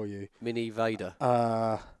wrestle? I couldn't even tell you. Mini Vader.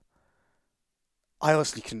 I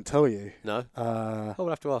honestly couldn't tell you. No? I will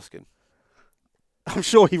have to ask him. I'm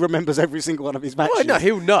sure he remembers every single one of his matches. Well, no,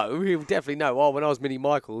 he'll know. He'll definitely know. Oh, when I was Mini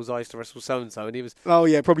Michaels, I used to wrestle so-and-so, and he was... Oh,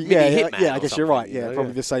 yeah, probably. Mini Yeah, Hitman I guess you're right. you know,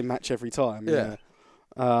 Probably the same match every time. Yeah.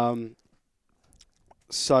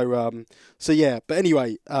 So yeah. But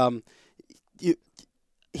anyway, you,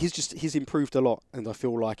 he's improved a lot, and I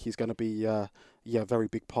feel like he's going to be a very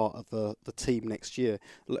big part of the team next year.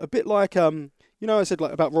 A bit like I said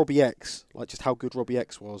like about Robbie X, like just how good Robbie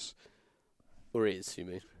X was. Or is, you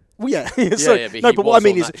mean? Well, yeah. But but what I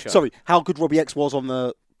mean is, show. sorry, how good Robbie X was on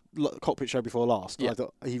the cockpit show before last. Yeah. I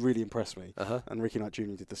thought he really impressed me, Uh-huh. and Ricky Knight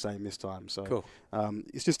Jr. did the same this time. So Cool.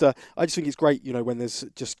 it's just I just think it's great, when there's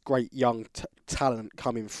just great young talent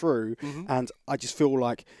coming through, and I just feel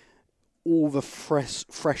like all the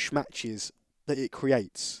fresh matches that it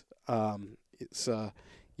creates, it's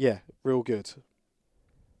real good.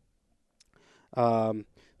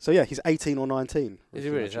 So yeah, he's 18 or 19. Is he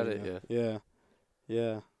really? Is that it? Yeah.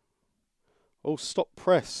 Yeah. Oh, stop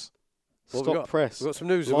press. What we Stop got? press. We've got some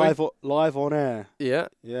news, Live on air. Yeah.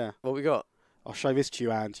 Yeah. What we got? I'll show this to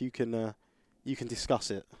you, and you can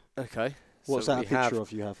discuss it. Okay. What's so that we picture have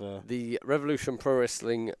of you have? the Revolution Pro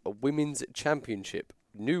Wrestling Women's Championship.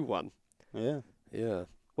 New one. Yeah. Yeah.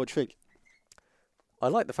 What do you think? I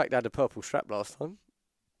like the fact they had a purple strap last time.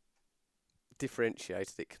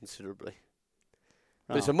 Differentiated it considerably.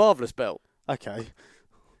 But it's a marvellous belt. Okay.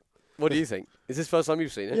 What do you think? Is this the first time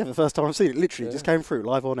you've seen it? Yeah, the first time I've seen it. Literally, just came through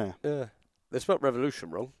live on air. Yeah. They spelled Revolution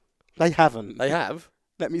wrong. They haven't. They have.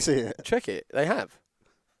 Let me see it. Check it. They have.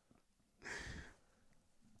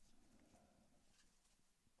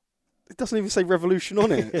 It doesn't even say Revolution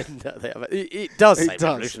on it. No, they haven't. It does say does,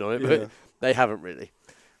 Revolution on it, but they haven't really.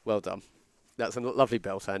 Well done. That's a lovely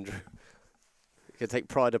belt, Andrew. You can take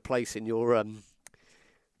pride of place in your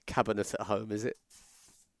cabinet at home, is it?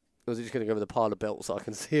 Or is it just going to go with a pile of belts I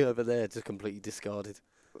can see over there, just completely discarded?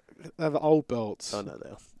 They're the old belts. I know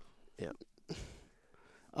they are. Yeah.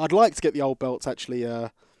 I'd like to get the old belts actually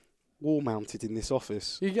wall mounted in this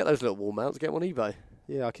office. You can get those little wall mounts, get them on eBay.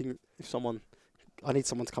 Yeah, I can. I need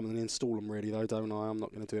someone to come and install them, really, though, don't I? I'm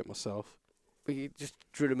not going to do it myself. But you just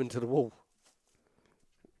drill them into the wall.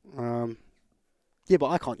 Yeah, but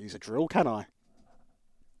I can't use a drill, can I?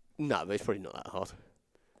 No, but it's probably not that hard.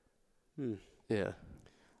 Yeah.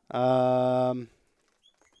 So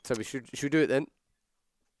we should we do it then?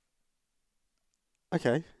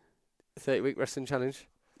 Okay. 30-week wrestling challenge.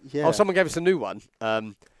 Yeah. Oh, someone gave us a new one,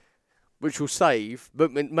 which will save.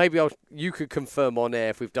 But maybe you could confirm on air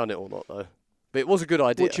if we've done it or not, though. But it was a good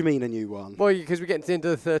idea. What do you mean a new one? Well, because we're getting to the end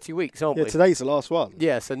of the 30 weeks, aren't we? Yeah, today's the last one.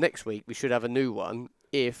 Yeah, so next week we should have a new one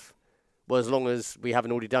as long as we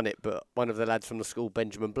haven't already done it. But one of the lads from the school,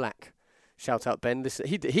 Benjamin Black, shout out Ben.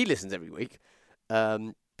 He listens every week.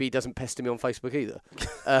 But he doesn't pester me on Facebook either.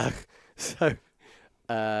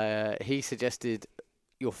 He suggested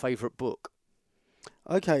your favourite book.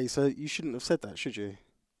 Okay, so you shouldn't have said that, should you?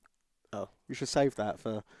 Oh. You should save that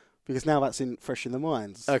because now that's fresh in the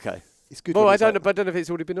minds. Okay. It's good. Well, I don't know if it's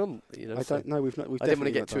already been on. I don't know. We've I didn't want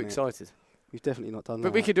to get too excited. We've definitely not done that.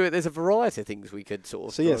 But we could do it. There's a variety of things we could sort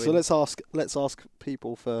of. So yeah, so let's ask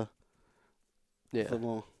people for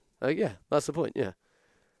more. Yeah, that's the point. Yeah.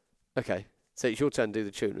 Okay, so it's your turn to do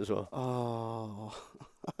the tune as well. Oh.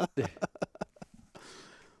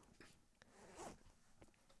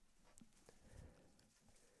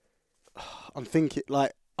 I'm thinking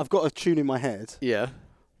I've got a tune in my head. Yeah.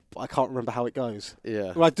 But I can't remember how it goes.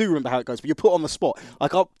 Yeah. Well, I do remember how it goes, but you're put on the spot. I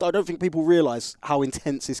don't think people realise how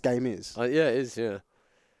intense this game is. Yeah, it is. Yeah.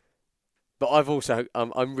 But I've also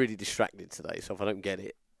I'm really distracted today, so if I don't get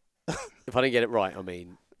it, if I don't get it right, I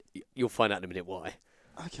mean, you'll find out in a minute why.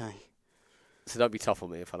 Okay. So don't be tough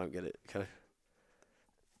on me if I don't get it. Okay.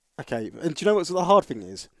 Okay, and do you know what the hard thing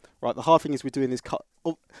is? Right, the hard thing is we're doing this cut.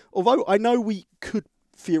 Although I know we could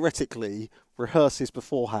theoretically rehearse this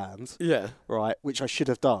beforehand. Yeah. Right, which I should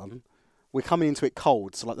have done. We're coming into it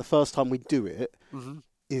cold, so the first time we do it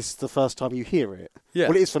is the first time you hear it. Yeah.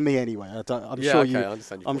 Well, it is for me anyway.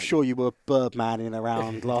 I'm sure you were Birdmaning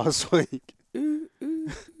around last week. Ooh,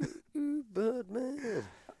 Birdman.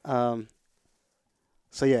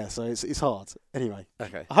 So yeah, so it's hard. Anyway.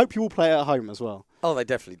 Okay. I hope you all play at home as well. Oh, they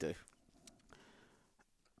definitely do.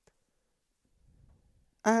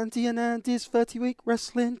 Andy and Andy's 30-week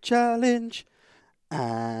wrestling challenge.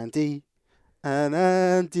 Andy and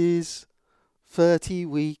Andy's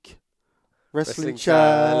 30-week wrestling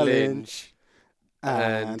challenge.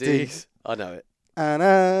 Andy's. I know it. And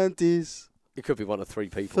Andy's. It could be one of three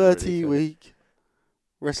people. 30-week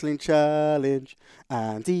wrestling challenge.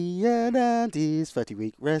 Andy and Andy's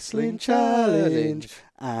 30-week wrestling challenge.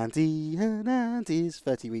 Andy and Andy's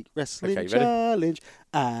 30-week wrestling challenge.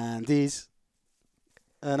 Andy's.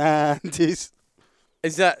 And Andy's.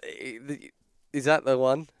 Is that the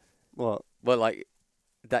one? What? Well,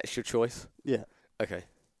 that's your choice? Yeah. Okay.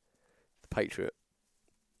 The Patriot.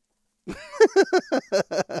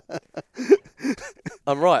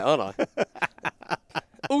 I'm right, aren't I?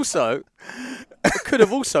 Also, I could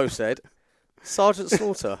have also said Sergeant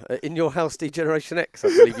Slaughter in Your House Degeneration X. I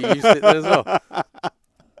believe you used it there as well.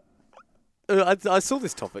 I saw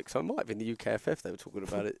this topic, so it might have been the UKFF they were talking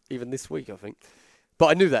about it even this week, I think. But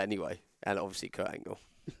I knew that anyway, and obviously Kurt Angle.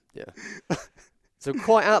 Yeah. So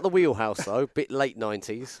quite out the wheelhouse though, bit late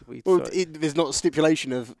 90s. Well, there's not a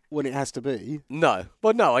stipulation of when it has to be. No,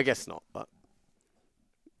 well, no, I guess not. But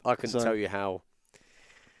I can tell you how.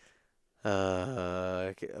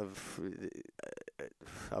 I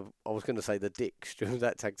was going to say the Dicks. Do you remember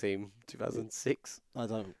that tag team, 2006? I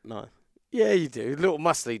don't know. Yeah, you do. Little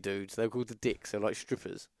muscly dudes. They're called the Dicks. They're like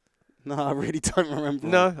strippers. No, I really don't remember.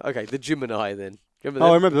 No? Okay, the Gemini then. Remember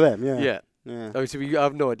them? I remember them, yeah. Yeah. Yeah. Oh, so I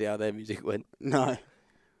have no idea how their music went. No.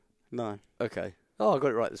 Okay. Oh, I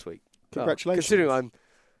got it right this week. Congratulations. Considering I'm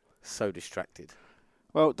so distracted.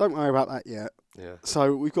 Well, don't worry about that yet. Yeah.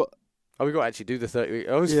 So we've got... Oh, we've got to actually do the 30 week.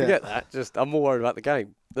 I always forget that. Just I'm more worried about the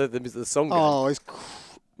game. The song game. Oh,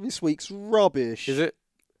 this week's rubbish. Is it?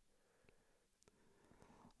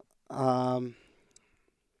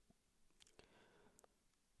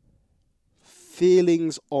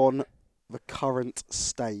 Feelings on the current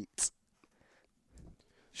state.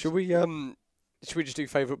 Should we just do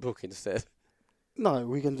favourite book instead? No,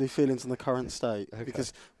 we're going to do feelings on the current state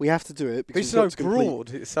because we have to do it It's because so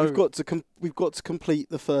broad. It's so we've got to complete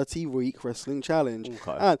the 30-week wrestling challenge.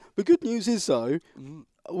 Okay. And the good news is though,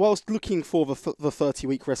 whilst looking for the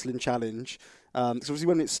 30-week wrestling challenge, because obviously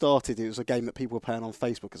when it started, it was a game that people were playing on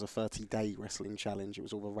Facebook as a 30-day wrestling challenge. It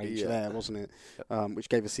was all the rage there, wasn't it? Which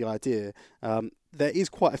gave us the idea. There is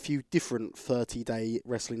quite a few different 30-day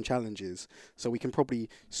wrestling challenges, so we can probably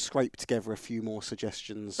scrape together a few more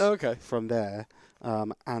suggestions from there.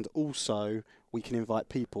 And also, we can invite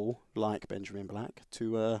people like Benjamin Black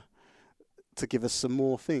to give us some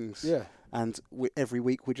more things. Yeah. And every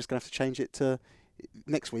week we're just going to have to change it to...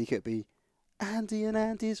 Next week it'll be Andy and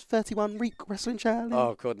Andy's 31-week wrestling challenge.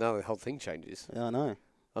 Oh, God, now the whole thing changes. Yeah, I know.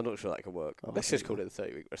 I'm not sure that can work. Oh, Let's just call it the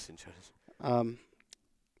 30-week wrestling challenge.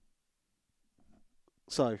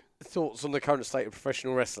 So, thoughts on the current state of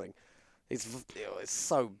professional wrestling? It's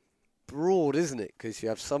so broad, isn't it? Because you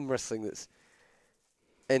have some wrestling that's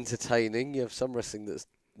entertaining, you have some wrestling that's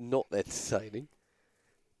not entertaining.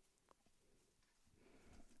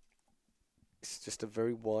 It's just a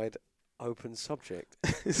very wide open subject.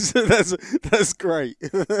 So that's great.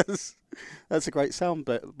 that's a great sound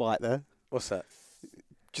bite there. What's that?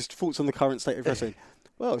 Just thoughts on the current state of wrestling.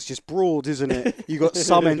 Well, it's just broad, isn't it? You got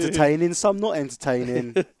some entertaining, some not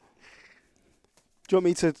entertaining. Do you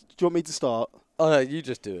want me to start? Oh, no, you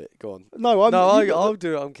just do it. Go on. No, I'll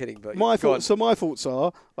do it. I'm kidding, but my thoughts. So my thoughts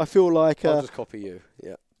are, I feel like I'll just copy you.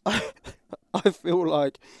 Yeah. I feel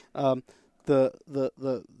like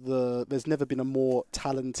there's never been a more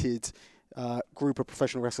talented group of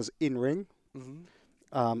professional wrestlers in ring.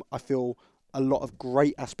 Mm-hmm. I feel a lot of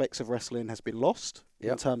great aspects of wrestling has been lost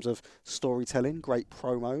in terms of storytelling, great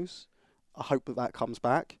promos. I hope that comes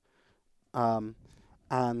back. And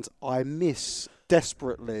I miss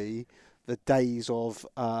desperately the days of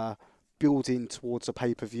building towards a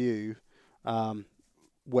pay-per-view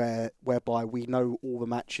whereby we know all the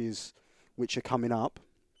matches which are coming up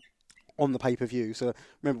on the pay-per-view. So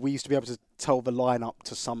remember, we used to be able to tell the lineup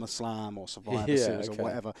to SummerSlam or Survivor Series or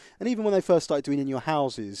whatever. And even when they first started doing In Your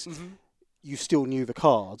Houses, you still knew the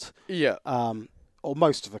card. Yeah. Or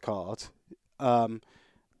most of the card. And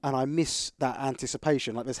I miss that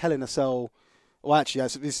anticipation. Like there's Hell in a Cell. Well, actually,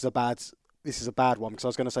 this is a bad one because I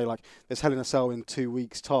was going to say like there's Hell in a Cell in 2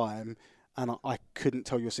 weeks' time, and I couldn't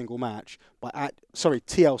tell you a single match. But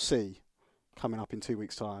TLC coming up in 2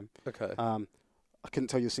 weeks' time. Okay. I couldn't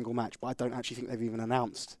tell you a single match, but I don't actually think they've even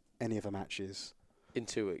announced any of the matches. In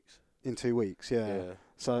 2 weeks? In 2 weeks, yeah.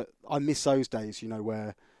 So I miss those days,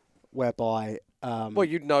 whereby... well,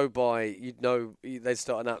 they'd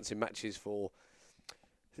start announcing matches for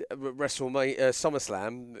WrestleMania,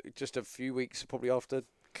 SummerSlam, just a few weeks probably after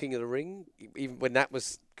King of the Ring, even when that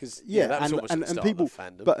was... Cause, that was almost the start people, of the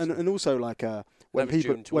fandom. But, and also, like, when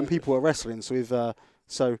people are wrestling,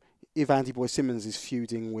 so if Andy Boy Simmons is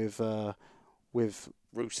feuding with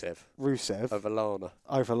Rusev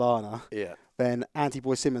over Lana, then Andy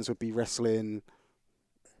Boy Simmons would be wrestling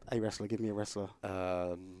a wrestler. Give me a wrestler.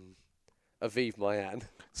 Aviv Mayan.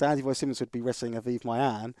 So Andy Boy Simmons would be wrestling Aviv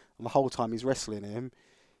Mayan, and the whole time he's wrestling him,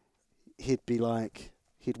 he'd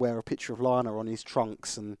wear a picture of Lana on his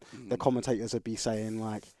trunks, and the commentators would be saying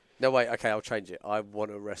like, "No, wait, okay, I'll change it. I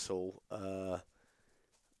want to wrestle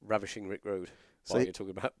Ravishing Rick Rude." So you're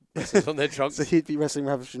talking about wrestlers on their trunks. So he'd be wrestling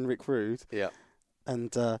Ravishing Rick Rude. Yeah.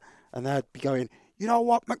 And and they'd be going, you know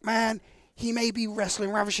what, McMahon? He may be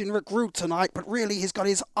wrestling Ravishing Rick Rude tonight, but really he's got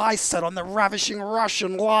his eyes set on the Ravishing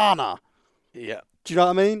Russian Lana. Yeah. Do you know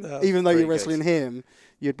what I mean? Even though you're pretty wrestling him,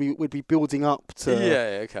 we'd be building up to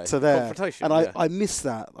to there. Confrontation, and I miss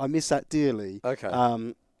that. I miss that dearly.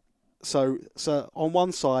 Okay. So on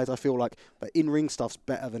one side, I feel like the in-ring stuff's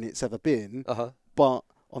better than it's ever been. But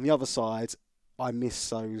on the other side, I miss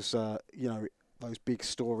those those big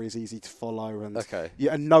stories, easy to follow, and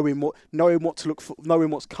and knowing what to look for, knowing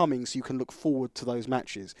what's coming, so you can look forward to those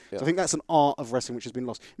matches. Yeah. So I think that's an art of wrestling which has been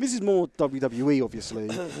lost. This is more WWE, obviously.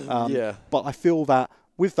 But I feel that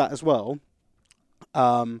with that as well,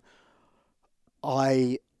 I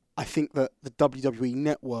think that the WWE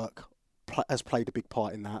Network has played a big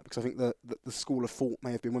part in that, because I think that the school of thought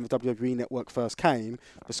may have been, when the WWE Network first came,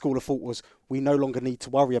 the school of thought was, we no longer need to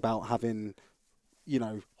worry about having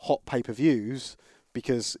hot pay-per-views,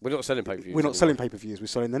 because we're not selling pay-per-views. We're not selling pay-per-views. We're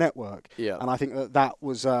selling the network. Yeah. And I think that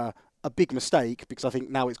was a big mistake, because I think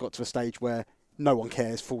now it's got to a stage where no one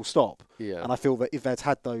cares, full stop. Yeah. And I feel that if they'd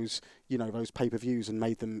had those, those pay-per-views and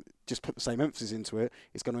made them just put the same emphasis into it,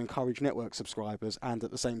 it's going to encourage network subscribers, and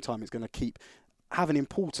at the same time, it's going to keep having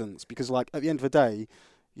importance, because, like, at the end of the day,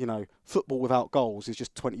 football without goals is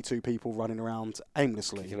just 22 people running around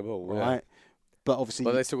aimlessly, kicking a ball, right? Yeah. But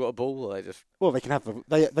obviously, they still got a ball, or they just... Well, they can have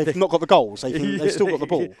they've not got the goals. They've still got the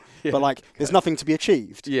ball, but like there's nothing to be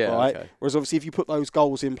achieved, right? Okay. Whereas obviously, if you put those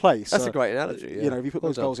goals in place, that's a great analogy. Yeah. If you put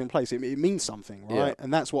those goals in place, it means something, right? Yeah.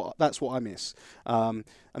 And that's what I miss. And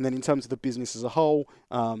then in terms of the business as a whole,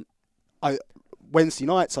 Wednesday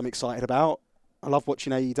nights I'm excited about. I love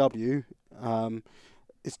watching AEW.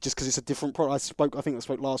 It's just because it's a different product. I think I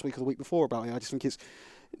spoke last week or the week before about it. I just think it's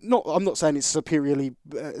not. I'm not saying it's superior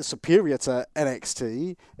to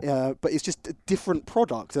NXT, but it's just a different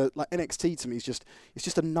product. Like NXT to me is just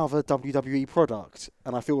another WWE product,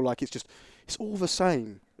 and I feel like it's all the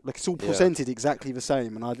same. Like, it's all presented exactly the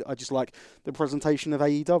same, and I just like the presentation of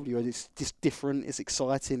AEW. It's just different. It's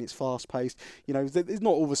exciting. It's fast paced. It's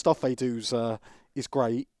not all the stuff they do is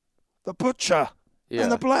great. The Butcher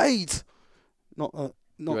and the Blade. Not.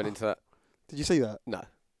 You went into that. Did you see that? No.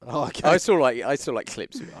 Oh, okay. I saw like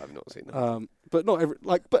clips of it. I've not seen that. But not every,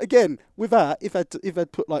 but again, with that, if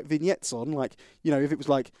they'd put like vignettes on, like, if it was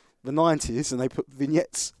like the 90s and they put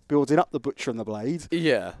vignettes building up the Butcher and the Blade.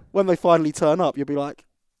 Yeah. When they finally turn up, you'll be like,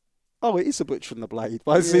 oh, it is a Butcher and the Blade.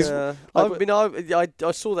 But I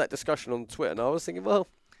saw that discussion on Twitter, and I was thinking, well,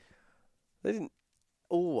 they didn't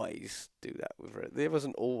always do that with it. There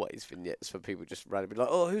wasn't always vignettes for people just randomly like,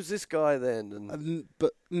 oh, who's this guy then?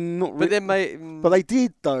 But not really. But they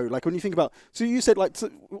did, though. Like, when you think about, so you said like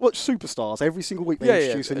watch Superstars every single week. They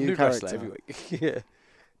introduce a new character every week. Yeah,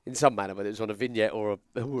 in some manner, but it was on a vignette or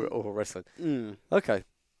a wrestling. Okay.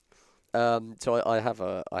 So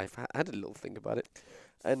I've had a little think about it,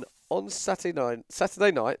 and on Saturday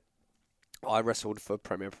night, I wrestled for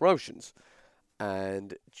Premier Promotions.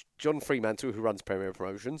 And John Fremantle, who runs Premier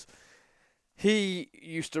Promotions, he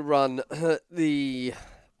used to run the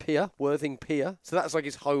Pier, Worthing Pier. So that's like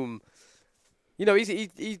his home. He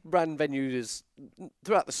ran venues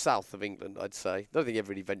throughout the south of England, I'd say. I don't think he ever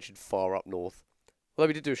really ventured far up north. Although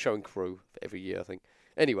we did do a show in Crewe every year, I think.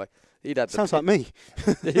 Anyway, he'd had Sounds like me.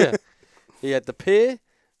 Yeah. He had the Pier.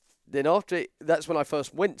 Then that's when I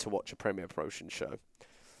first went to watch a Premier Promotions show.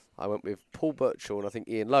 I went with Paul Burchill and I think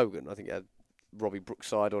Ian Logan. I think he had Robbie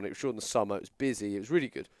Brookside on it. It was short in the summer. It was busy. It was really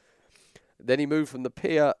good. Then he moved from the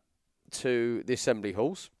Pier to the Assembly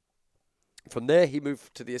Halls. From there, he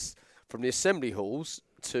moved from the Assembly Halls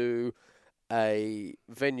to a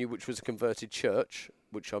venue which was a converted church,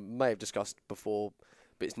 which I may have discussed before,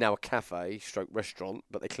 but it's now a cafe stroke restaurant,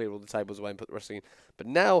 but they clear all the tables away and put the wrestling in. But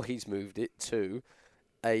now he's moved it to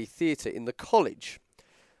a theatre in the college.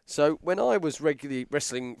 So when I was regularly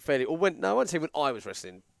wrestling I won't say when I was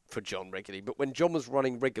wrestling for John regularly, but when John was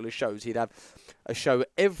running regular shows, he'd have a show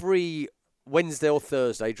every Wednesday or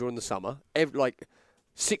Thursday during the summer, like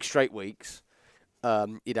 6 straight weeks.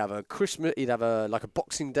 He'd have a Christmas, he'd have a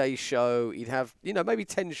Boxing Day show. He'd have maybe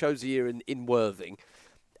 10 shows a year in Worthing.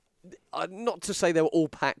 Not to say they were all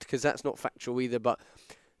packed, because that's not factual either, but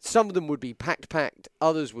some of them would be packed.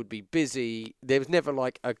 Others would be busy. There was never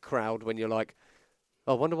like a crowd when you're like,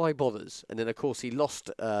 I wonder why he bothers. And then, of course, he lost.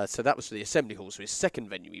 So that was for the Assembly Hall, so his second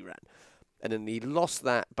venue he ran. And then he lost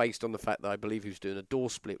that based on the fact that I believe he was doing a door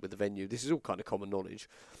split with the venue. This is all kind of common knowledge.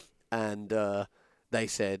 And they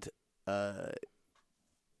said, we're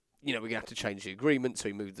going to have to change the agreement. So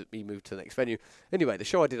he moved to the next venue. Anyway, the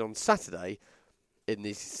show I did on Saturday in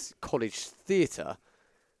this college theatre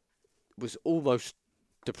was almost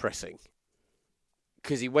depressing.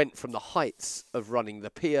 because he went from the heights of running the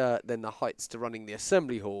pier, then the heights to running the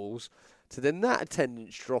assembly halls, to then that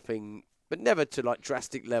attendance dropping, but never to like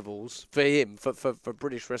drastic levels for him, for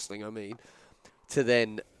British wrestling, I mean, to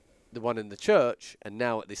then the one in the church, and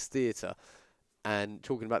now at this theatre. And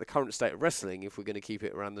talking about the current state of wrestling, if we're going to keep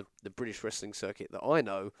it around the British wrestling circuit that I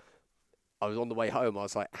know, I was on the way home, I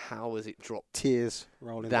was like, how has it dropped Tears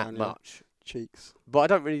rolling that down much? your cheeks.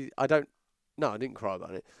 But I didn't cry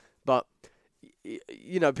about it. But,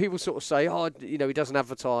 you know, people sort of say, oh, you know, he doesn't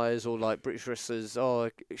advertise, or like British wrestlers, oh,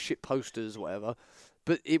 shit posters, whatever.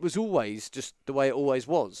 But it was always just the way it always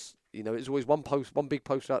was. You know, it was always one big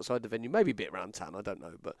poster outside the venue, maybe a bit around town, I don't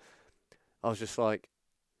know. But I was just like,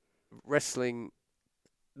 wrestling,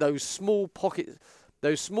 those small pockets,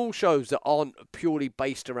 those small shows that aren't purely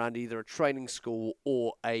based around either a training school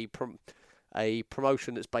or a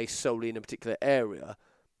promotion that's based solely in a particular area,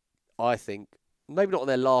 I think, maybe not on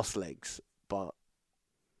their last legs, but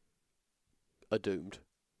are doomed.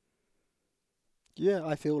 Yeah,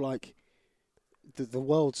 I feel like the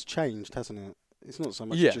world's changed, hasn't it? It's not so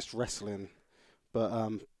much just wrestling,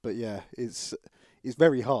 but yeah, it's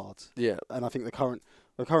very hard. Yeah, and I think the current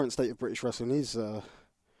state of British wrestling is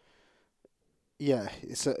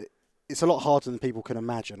it's a lot harder than people can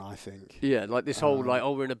imagine, I think. Yeah, like this whole like,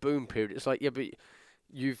 oh, we're in a boom period. It's like, yeah, but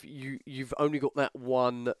you've only got that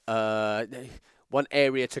one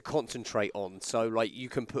area to concentrate on. So like, you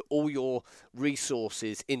can put all your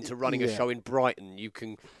resources into running a show in Brighton. You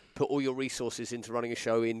can put all your resources into running a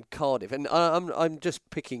show in Cardiff. And I'm just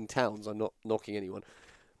picking towns. I'm not knocking anyone,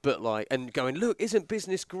 but like, and going, look, isn't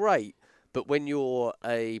business great? But when you're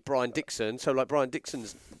a Brian Dixon, so like Brian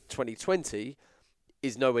Dixon's 2020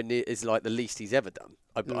 is nowhere near, is like the least he's ever done.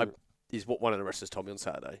 Is what one of the wrestlers told me on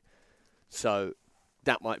Saturday. So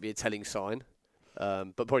that might be a telling sign.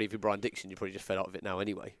 But probably if you're Brian Dixon, you're probably just fed up with it now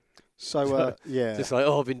anyway. So yeah, just like,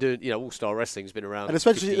 oh, I've been doing, you know, All-Star Wrestling's been around, and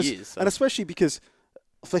especially 50 years, so. And especially because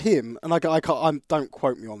for him, and I can't, don't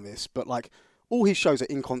quote me on this, but like all his shows are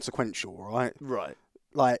inconsequential, right? Right.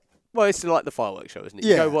 Like, well, it's like the fireworks show, isn't it?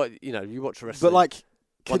 Yeah. You watch a wrestling. But like,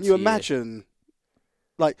 can you imagine?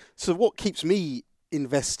 Like, so what keeps me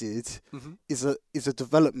invested is a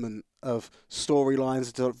development of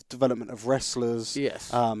storylines, development of wrestlers.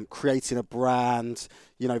 Yes. Creating a brand.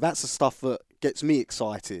 You know, that's the stuff that gets me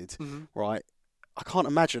excited, right? I can't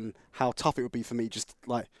imagine how tough it would be for me just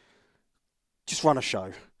run a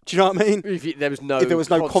show. Do you know what I mean? If there was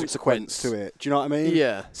no consequence to it. Do you know what I mean?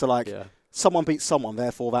 Yeah. So like, someone beats someone,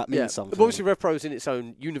 therefore that means something. But obviously, RevPro's in its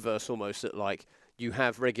own universe almost. That like, you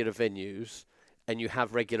have regular venues and you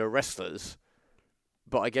have regular wrestlers.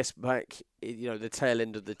 But I guess back, you know, the tail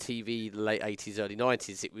end of the TV, the late 80s, early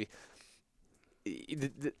 90s,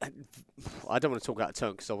 I don't want to talk out of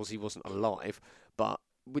turn because obviously he wasn't alive, but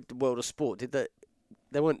with the world of sport,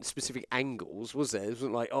 there weren't specific angles, was there? It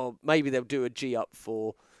wasn't like, oh, maybe they'll do a G up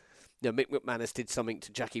for, you know, Mick McManus did something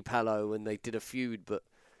to Jackie Pallo and they did a feud, but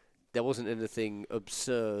there wasn't anything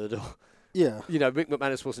absurd. Yeah. You know, Mick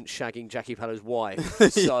McManus wasn't shagging Jackie Pallo's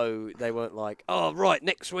wife, so they weren't like, oh, right,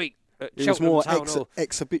 next week. It was more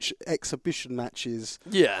exhibition matches.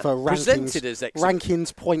 Yeah, for presented as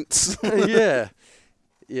rankings points.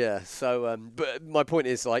 Yeah. So, but my point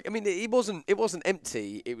is, like, I mean, it wasn't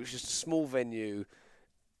empty. It was just a small venue.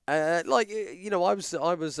 Like, you know, I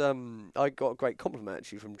got a great compliment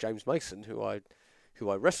actually from James Mason, who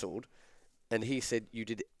I wrestled, and he said you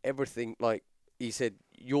did everything. Like, he said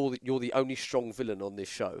you're the only strong villain on this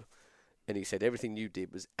show. And he said everything you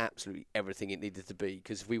did was absolutely everything it needed to be.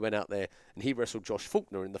 Because we went out there and he wrestled Josh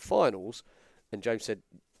Faulkner in the finals, and James said,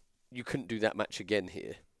 "You couldn't do that match again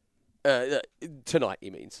here tonight."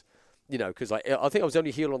 He means, you know, because I think I was the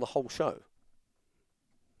only heel on the whole show.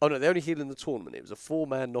 Oh no, the only heel in the tournament. It was a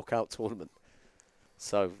 4-man knockout tournament.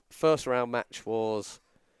 So first round match was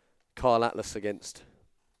Kyle Atlas against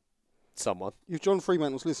someone. If John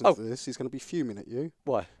Fremantle's listening to this, he's going to be fuming at you.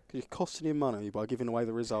 Why? You're costing him money by giving away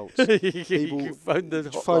the results. People phone the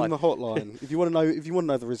hotline if you want to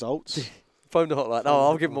know the results. Phone the hotline. Oh,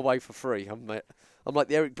 I'll give them away for free. I'm like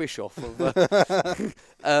the Eric Bischoff.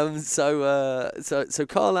 So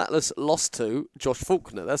Kyle Atlas lost to Josh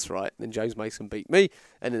Faulkner. That's right. Then James Mason beat me,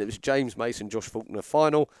 and then it was James Mason Josh Faulkner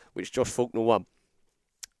final, which Josh Faulkner won.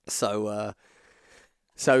 So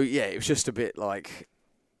yeah, it was just a bit like,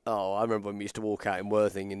 oh, I remember when we used to walk out in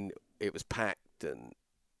Worthing and it was packed,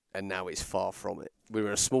 and now it's far from it. We were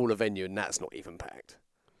in a smaller venue and that's not even packed.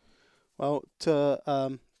 Well, to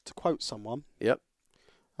quote someone. Yep.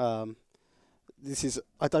 This is,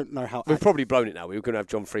 I don't know how... We've probably blown it now. We were going to have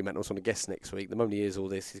John Fremantle on a guest next week. The moment he hears all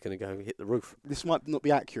this, he's going to go hit the roof. This might not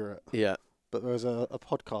be accurate. Yeah. But there was a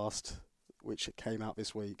podcast which came out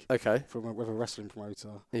this week Okay. with a wrestling promoter.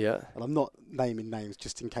 Yeah. And I'm not naming names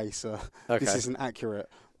just in case Okay. this isn't accurate,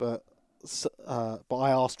 but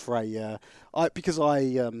I asked for because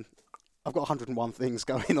I've got 101 things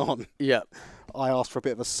going on. Yeah. I asked for a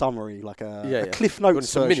bit of a summary, like a Yeah. Cliff Notes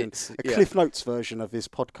Some version, minutes. a Cliff Notes version of this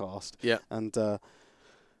podcast. Yeah. And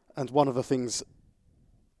one of the things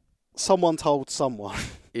someone told someone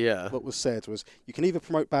Yeah. what was said was, you can either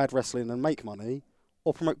promote bad wrestling and make money,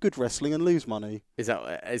 or promote good wrestling and lose money. Is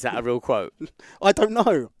that a real quote? I don't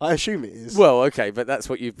know. I assume it is. Well, okay, but that's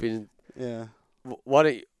what you've been. Yeah.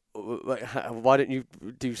 Why don't you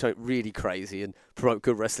do something really crazy and promote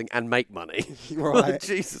good wrestling and make money? Right.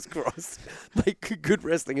 Jesus Christ. Make good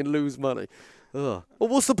wrestling and lose money. Ugh. Well,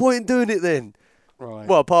 what's the point in doing it then? Right.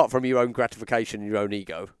 Well, apart from your own gratification and your own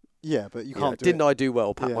ego. Yeah, but you You know, can't do didn't it. I do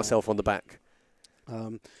well? Pat Yeah. myself on the back.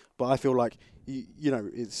 But I feel like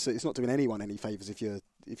it's not doing anyone any favors if you're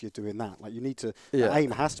doing that. Like, you need to. Yeah. The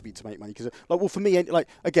aim has to be to make money, because for me, like,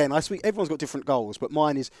 again, I speak. Everyone's got different goals, but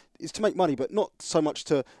mine is to make money, but not so much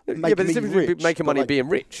to make yeah, but me it's rich. making but money like, and being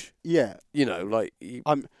rich. Yeah. You know, like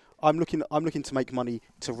I'm looking to make money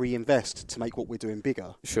to reinvest to make what we're doing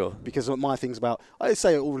bigger. sure. Because my thing's about, I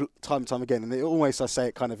say it all time and time again, and I say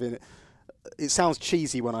it kind of in. It sounds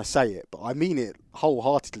cheesy when I say it, but I mean it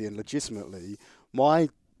wholeheartedly and legitimately. My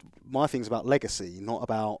thing's about legacy, not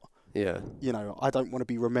about. Yeah. I don't want to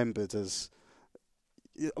be remembered as.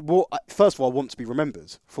 Well, first of all, I want to be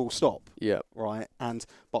remembered. Full stop. Yeah. Right,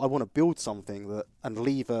 but I want to build something and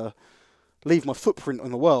leave my footprint in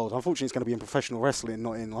the world. Unfortunately, it's going to be in professional wrestling,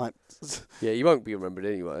 not in like. Yeah, you won't be remembered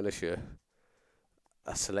anyway unless you're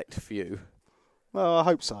a select few. Well, I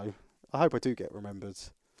hope so. I hope I do get remembered.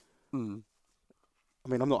 Mm. I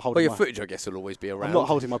mean, I'm not holding. Well, your footage, I guess, will always be around. I'm not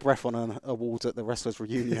holding my breath on an award at the wrestlers'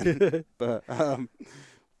 reunion, but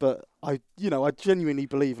I genuinely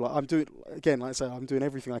believe, like, I'm doing, again, like I say, I'm doing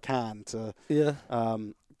everything I can to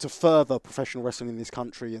further professional wrestling in this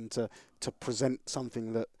country and to present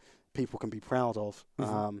something that people can be proud of.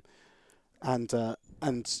 Mm-hmm.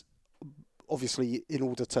 And obviously, in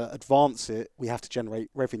order to advance it, we have to generate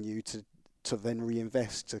revenue to then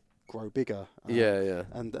reinvest to grow bigger. Yeah.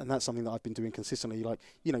 And that's something that I've been doing consistently. Like,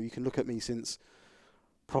 you can look at me since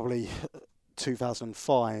probably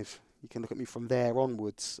 2005. You can look at me from there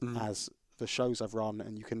onwards as the shows I've run,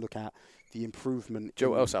 and you can look at the improvement. Do you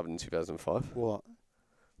know what else happened in 2005? What?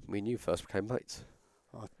 Me and you first became mates.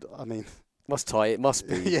 I mean, It must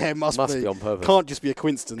be. yeah, it must be on purpose. Can't just be a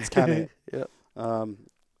coincidence, can it? Yeah.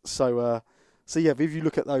 So yeah, if you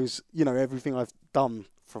look at those, everything I've done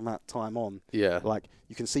from that time on, Yeah. like,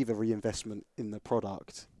 you can see the reinvestment in the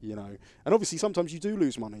product, and obviously sometimes you do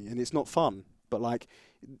lose money and it's not fun. But like,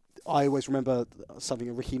 I always remember something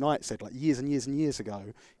that Ricky Knight said, like, years and years and years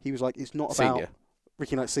ago. He was like, it's not about Senior.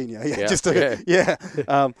 Ricky Knight Senior. Yeah.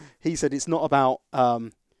 He said it's not about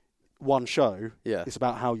one show. Yeah. It's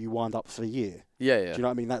about how you wind up for the year. Yeah. Do you know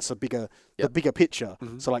what I mean? That's the bigger picture.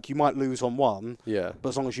 Mm-hmm. So like, you might lose on one, Yeah. but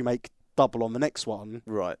as long as you make double on the next one,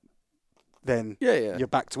 Right. then Yeah. you're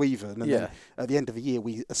back to even. And Yeah. then at the end of the year,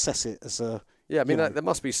 we assess it as a. Yeah, I mean, you know. there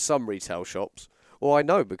must be some retail shops. Or I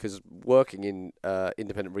know, because working in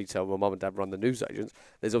independent retail, my mum and dad run the newsagents.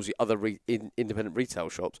 There's obviously other independent retail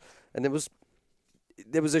shops, and it was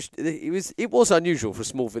unusual for a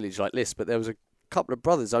small village like this. But there was a couple of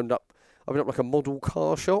brothers opened up like a model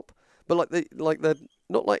car shop, but like they're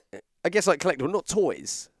not like, I guess, like collectible, not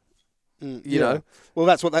toys. You know. Well,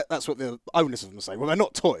 that's what the owners of them say. Well, they're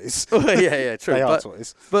not toys. yeah, true. They are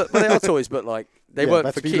toys. But they are toys, but like they weren't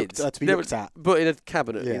but for to be kids. to be They looked were at. put in a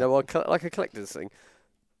cabinet, Yeah. like a collector's thing.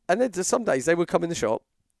 And then some days they would come in the shop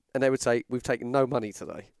and they would say, "We've taken no money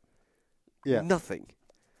today." Yeah. Nothing.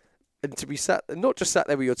 And to be not just sat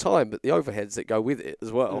there with your time, but the overheads that go with it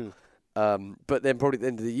as well. But then probably at the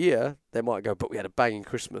end of the year, they might go, "But we had a banging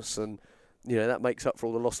Christmas, and that makes up for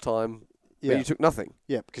all the lost time." Yeah. But you took nothing.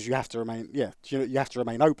 Yeah, because you have to remain. Yeah, you have to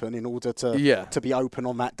remain open in order to to be open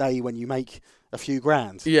on that day when you make a few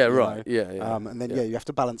grand. Yeah, you right. know. Yeah. And then you have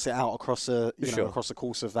to balance it out across across the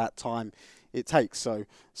course of that time it takes. So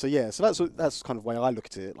that's kind of the way I look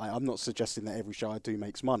at it. Like, I'm not suggesting that every show I do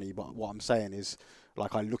makes money, but what I'm saying is,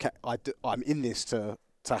 like, I'm in this to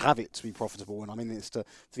have it to be profitable, and I'm in this to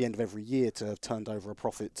the end of every year to have turned over a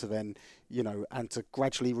profit to then and to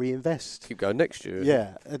gradually reinvest. Keep going next year.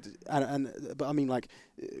 Yeah, but I mean, like,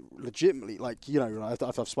 legitimately, like,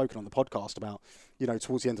 I've spoken on the podcast about,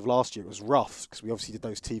 towards the end of last year it was rough because we obviously did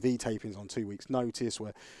those TV tapings on 2 weeks' notice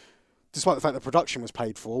where despite the fact that production was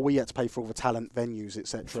paid for, we had to pay for all the talent, venues,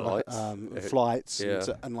 etc., flights,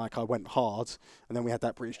 and like I went hard, and then we had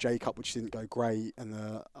that British J Cup, which didn't go great, and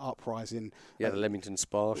the Uprising, the Leamington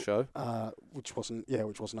Spa show, which wasn't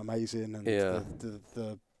amazing, and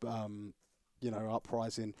the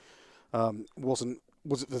Uprising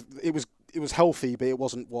it was healthy, but it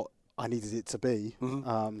wasn't what I needed it to be.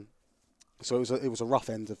 Mm-hmm. So it was a rough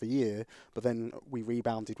end of the year, but then we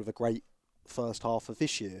rebounded with a great first half of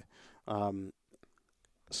this year. So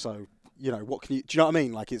what can you? Do you know what I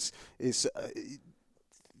mean? Like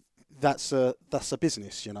that's a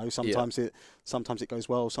business. Sometimes it goes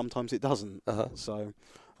well, sometimes it doesn't. Uh-huh. So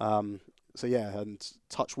yeah, and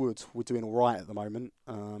touch wood, we're doing all right at the moment.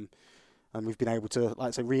 And we've been able to, like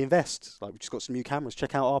I say, reinvest. Like we've just got some new cameras.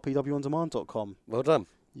 Check out rpwondemand.com. Well done.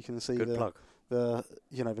 You can see Good plug. the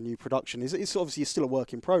new production. It's obviously still a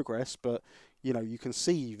work in progress, but you can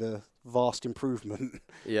see the vast improvement.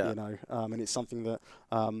 Yeah. And it's something that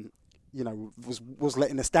was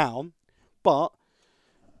letting us down, but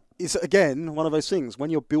it's again one of those things when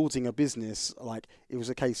you're building a business. Like it was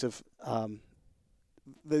a case of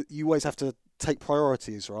you always have to take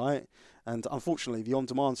priorities, right? And unfortunately, the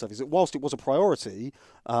on-demand service, whilst it was a priority,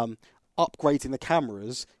 upgrading the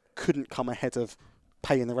cameras couldn't come ahead of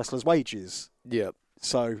paying the wrestlers' wages. Yeah.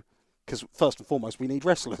 So, because first and foremost, we need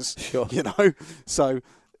wrestlers. Sure. So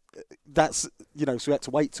that's so we had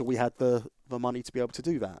to wait till we had the money to be able to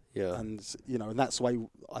do that. Yeah. And and that's the way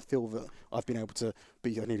I feel that I've been able to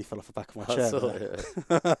be. I nearly fell off the back of my chair.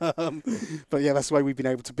 But yeah, that's the way we've been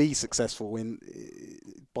able to be successful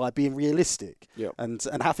by being realistic. Yeah. And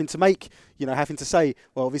having to make having to say,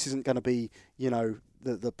 well, this isn't going to be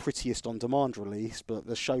the prettiest on demand release, but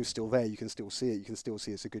the show's still there. You can still see it. You can still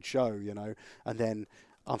see it's a good show. And then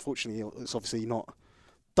unfortunately, it's obviously not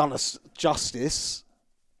done us justice.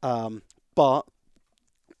 But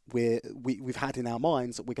we've had in our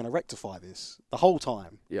minds that we're going to rectify this the whole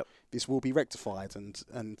time. Yep. This will be rectified and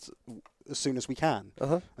as soon as we can,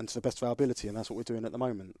 and to the best of our ability, and that's what we're doing at the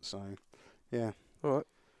moment. So, yeah. All right.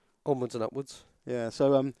 Onwards and upwards. Yeah.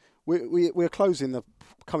 So we're coming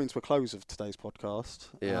to a close of today's podcast.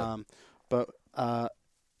 Yeah. But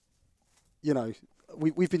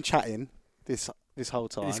we've been chatting this whole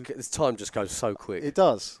time. This time just goes so quick. It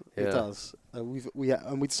does. Yeah. It does. We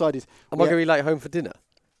decided. Am I going to be late home for dinner?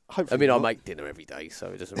 Hopefully I mean, not. I make dinner every day, so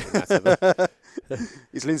it doesn't really matter.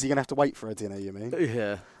 Is Lindsay going to have to wait for her dinner, you mean?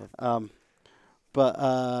 Yeah. But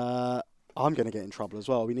I'm going to get in trouble as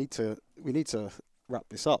well. We need to wrap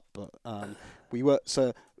this up. But we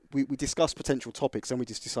discussed potential topics, and we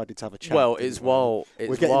just decided to have a chat. Well, while we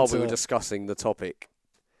were discussing the topic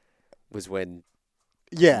was when.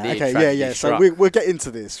 Yeah. Okay. Yeah. So we'll get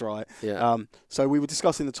into this, right? Yeah. So we were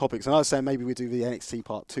discussing the topics, and I was saying maybe we do the NXT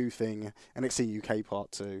Part 2 thing, NXT UK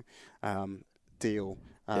Part 2 deal,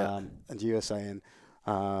 and you were saying.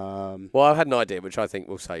 Well, I had an idea which I think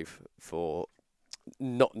we'll save for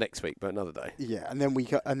not next week, but another day. Yeah, and then we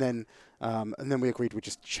agreed we'd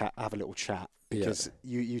just have a little chat because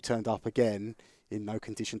you turned up again in no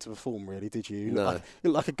condition to perform. Really, did you? You No. looked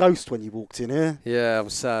like a ghost when you walked in here. Yeah, I'm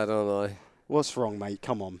sad, aren't I? What's wrong, mate?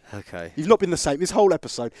 Come on. Okay. You've not been the same this whole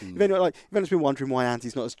episode. You've anyone's been wondering why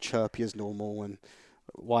Andy's not as chirpy as normal and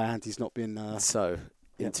why Andy's not been.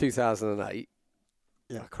 In 2008,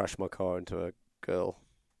 I crashed my car into a girl.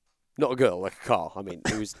 Not a girl, like a car. I mean,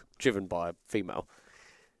 it was driven by a female.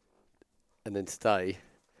 And then today,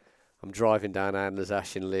 I'm driving down Anla's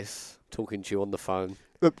Ash in Liss, talking to you on the phone.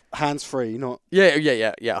 Hands free, not. Yeah,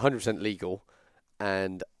 100% legal.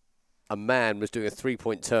 And a man was doing a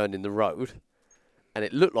 3-point turn in the road, and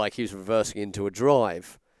it looked like he was reversing into a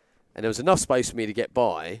drive. And there was enough space for me to get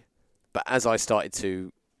by, but as I started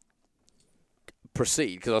to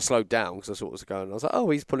proceed, because I slowed down because I saw what was going on, I was like, oh,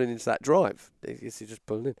 he's pulling into that drive. He's just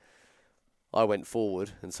pulling in. I went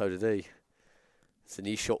forward, and so did he. So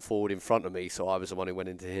he shot forward in front of me, so I was the one who went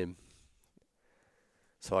into him.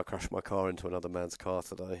 So I crashed my car into another man's car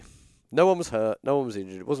today. No one was hurt, no one was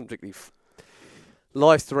injured. It wasn't particularly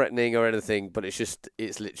life-threatening or anything, but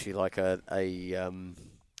it's literally like a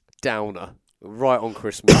downer right on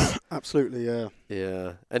Christmas. Absolutely, yeah.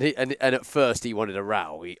 Yeah, and at first he wanted a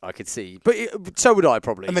row. I could see, but so would I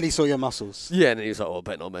probably. And then he saw your muscles. Yeah, and he was like, "Oh, I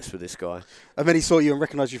better not mess with this guy." And then he saw you and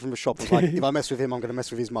recognised you from the shop. And was like, if I mess with him, I'm going to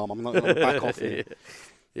mess with his mum. I'm not going to back off here.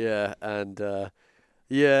 Yeah, and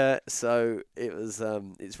so it was.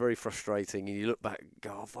 It's very frustrating, and you look back, and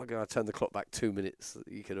go, "Oh, if I turn the clock back 2 minutes,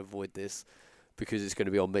 you can avoid this." Because it's going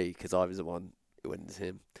to be on me, because I was the one who went into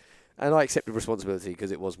him. And I accepted responsibility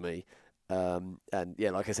because it was me. And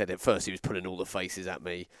yeah, like I said, at first he was pulling all the faces at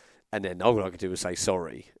me. And then all I could do was say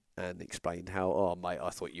sorry. and explained how, oh mate, I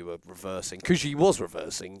thought you were reversing, because he was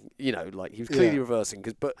reversing, you know, like he was clearly reversing.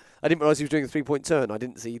 But I didn't realise he was doing a 3-point turn. I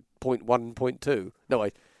didn't see 0.1, 0.2. No,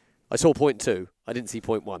 I saw 0.2. I didn't see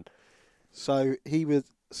 0.1. So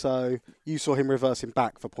So you saw him reversing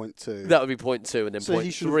back for 0.2. That would be 0.2, and then So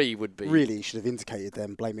 0.3 would be. Really, he should have indicated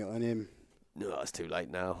then. Blame it on him. No, it's too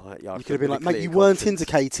late now. You could have been like, mate, you weren't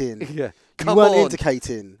indicating. Yeah, you weren't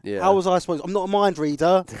indicating. Yeah. How was I supposed? I'm not a mind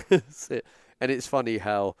reader. That's it. And it's funny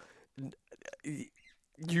how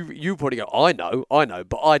you probably go, I know,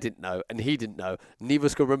 but I didn't know, and he didn't know. Neither of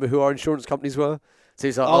us could remember who our insurance companies were. So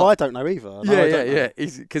he's like, I don't know either. No, yeah.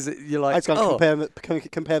 Because you're like, I was going to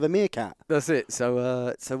compare the meerkat. That's it.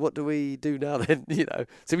 So what do we do now then? You know,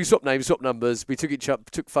 so we swapped names, swapped numbers. We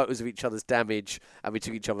took photos of each other's damage, and we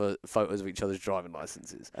took each other photos of each other's driving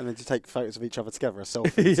licenses. And then to take photos of each other together, a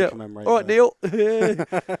selfie to commemorate. All right, Neil.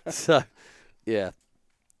 So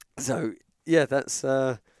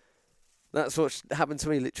that's what happened to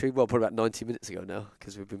me literally. Well, probably about 90 minutes ago now,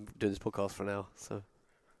 because we've been doing this podcast for an hour. So,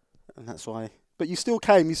 and that's why. But you still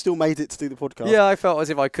came. You still made it to do the podcast. Yeah, I felt as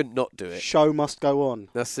if I couldn't not do it. Show must go on.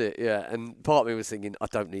 That's it. Yeah, and part of me was thinking, I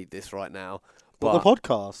don't need this right now. But the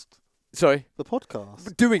podcast. Sorry, the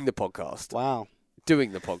podcast. Doing the podcast. Wow.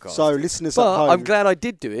 Doing the podcast. So listeners at home, I'm glad I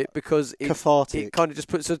did do it, because it kind of just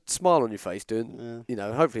puts a smile on your face. You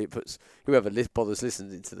know, hopefully it puts whoever bothers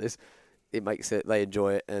listening to this, it makes it, they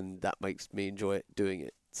enjoy it, and that makes me enjoy it doing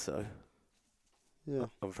it. So yeah,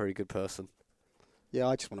 I'm a very good person. Yeah,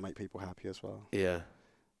 I just want to make people happy as well. Yeah.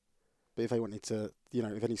 But if they wanted to, you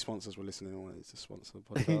know, if any sponsors were listening and wanted to sponsor the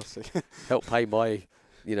podcast, help pay my,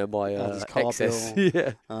 my excess.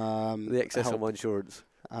 Yeah. The excess on my insurance.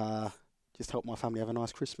 Just help my family have a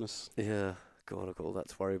nice Christmas. Yeah. God, I've got all that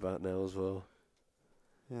to worry about now as well.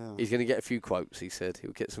 Yeah. He's going to get a few quotes, he said.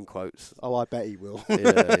 He'll get some quotes. Oh, I bet he will.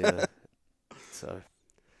 Yeah. So,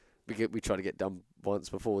 we tried to get done once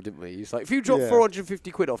before, didn't we? He's like, if you drop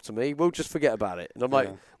 450 quid off to me, we'll just forget about it. And I'm like,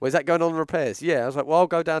 well, is that going on repairs? Yeah. I was like, well, I'll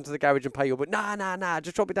go down to the garage and pay you. But nah,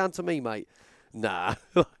 just drop it down to me, mate. Nah.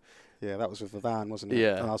 Yeah, that was with the van, wasn't it?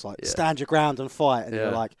 Yeah. And I was like, stand your ground and fight. And you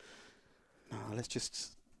were like, no, let's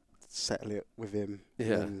just settle it with him.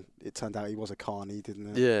 Yeah. And it turned out he was a carny,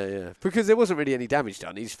 didn't it? Yeah. Because there wasn't really any damage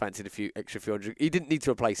done. He just fancied a few hundred. He didn't need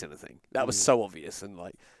to replace anything. That was so obvious. And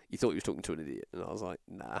like, you thought he was talking to an idiot. And I was like,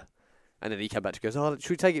 nah. And then he came back to goes, oh,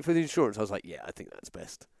 should we take it for the insurance? I was like, yeah, I think that's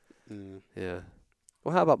best. Yeah.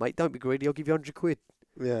 Well, how about, mate? Don't be greedy. I'll give you 100 quid.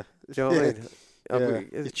 Yeah. Do you know what I mean?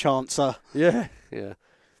 Your chancer. Yeah.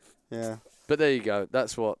 Yeah. But there you go.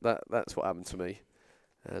 That's what happened to me.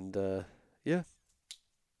 And yeah.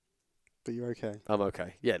 But you're okay. I'm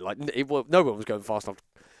okay. Yeah, like no one was going fast enough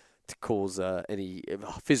to cause any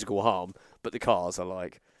physical harm. But the cars are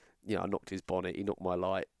like, I knocked his bonnet. He knocked my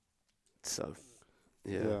light. So.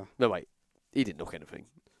 Yeah. No, wait. He didn't knock anything.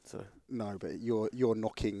 So. No, but your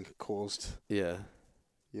knocking caused. Yeah.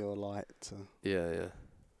 Your light. Yeah.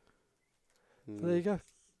 There you go.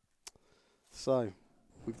 So,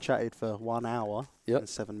 we've chatted for 1 hour and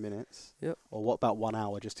 7 minutes. Yep. Or what about 1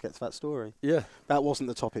 hour just to get to that story? Yeah. That wasn't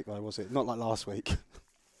the topic though, was it? Not like last week.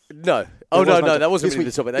 No. Oh no, that wasn't really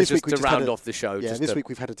the topic. That's just to round off the show. Yeah, this week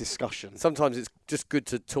we've had a discussion. Sometimes it's just good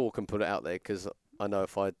to talk and put it out there, because I know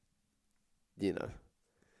if I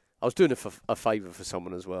was doing a favour for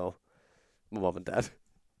someone as well, my mum and dad.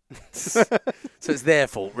 So it's their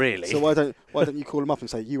fault, really. So why don't you call them up and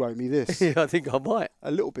say, you owe me this? Yeah, I think I might.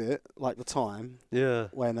 A little bit like the time. Yeah.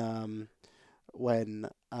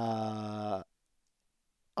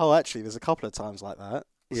 Actually, there's a couple of times like that.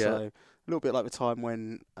 Yeah. So a little bit like the time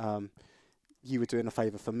when you were doing a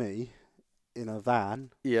favour for me in a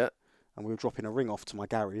van. Yeah. And we were dropping a ring off to my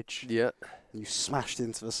garage. Yeah. And you smashed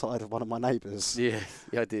into the side of one of my neighbours. Yeah,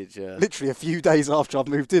 I did, yeah. Literally a few days after I'd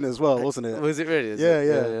moved in as well, wasn't it? Was it really?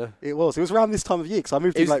 Yeah. It was. It was around this time of year, because I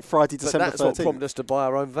moved in like Friday, December 13th. But that's what prompted us to buy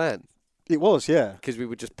our own van. It was, yeah. Because we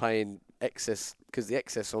were just paying excess, because the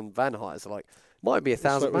excess on van hires are like, might be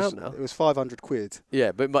 £1,000 now. It was 500 quid.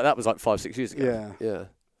 Yeah, but that was like 5-6 years ago. Yeah.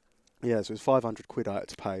 Yeah, so it was 500 quid I had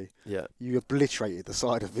to pay. Yeah. You obliterated the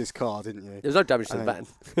side of this car, didn't you? There was no damage to the van.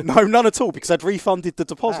 No, none at all, because I'd refunded the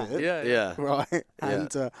deposit. Yeah. Right.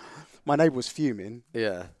 And my neighbour was fuming.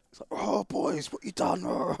 Yeah. It's like, oh, boys, what you done?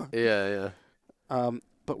 Yeah.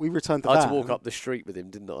 But we returned the I van. had to walk up the street with him,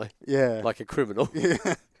 didn't I? Yeah. Like a criminal.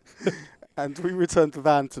 Yeah. And we returned the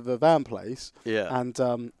van to the van place. Yeah. And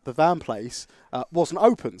the van place wasn't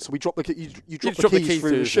open, so we dropped you drop the keys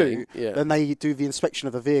through the chute. Yeah. Then they do the inspection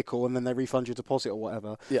of the vehicle, and then they refund your deposit or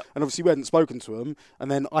whatever. Yeah. And obviously we hadn't spoken to them. And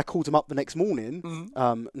then I called them up the next morning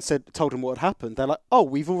and told them what had happened. They're like, "Oh,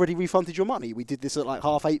 we've already refunded your money. We did this at like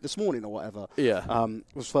 8:30 this morning or whatever." Yeah.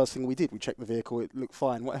 It was the first thing we did. We checked the vehicle; it looked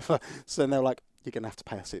fine, whatever. So then they were like, "You're gonna have to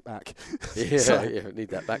pay us it back." Yeah, So, yeah, need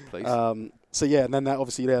that back, please. So yeah, and then that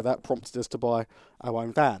obviously that prompted us to buy our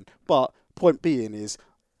own van. But point being is,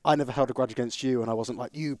 I never held a grudge against you, and I wasn't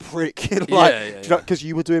like, "You prick," because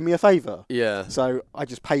you were doing me a favour. Yeah. So I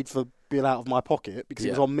just paid for being out of my pocket because it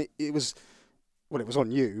Yeah. was on me. It was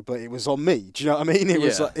on you, but it was on me. Do you know what I mean? It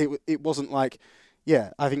was Yeah. like, it wasn't like,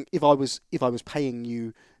 yeah. I think if I was paying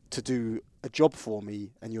you to do a job for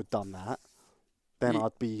me and you'd done that, then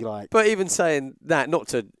I'd be like. But even saying that, not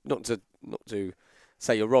to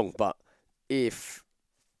say you're wrong, but if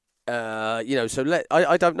so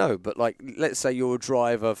I don't know, but like let's say you're a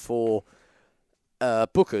driver for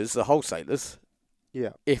Booker's, the wholesalers.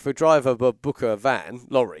 Yeah. If a driver of a Booker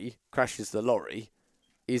lorry crashes the lorry,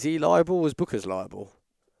 is he liable or is Booker's liable?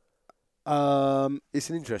 It's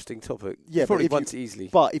an interesting topic. Yeah, probably but once easily.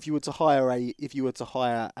 But if you were to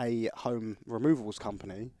hire a home removals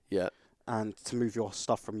company, Yeah. and to move your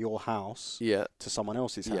stuff from your house Yeah. to someone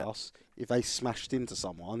else's Yeah. house, if they smashed into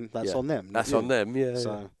someone, that's Yeah. on them. not That's you. on them. Yeah.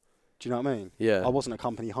 So, yeah. do you know what I mean? Yeah. I wasn't a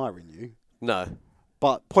company hiring you, No.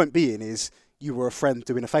 but point being is you were a friend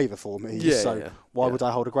doing a favour for me. Yeah. So yeah. why yeah. would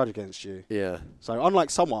I hold a grudge against you? Yeah. So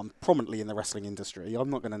unlike someone prominently in the wrestling industry, I'm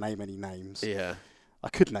not going to name any names. Yeah. I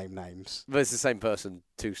could name names. But it's the same person,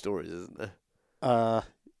 two stories, isn't there?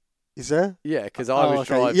 Is there? Yeah, because I was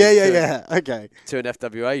okay. driving Yeah. Okay. to an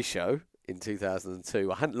FWA show in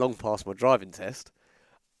 2002. I hadn't long passed my driving test,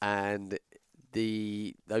 and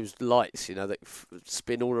those lights, that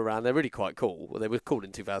spin all around, they're really quite cool. Well, they were cool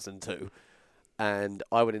in 2002, and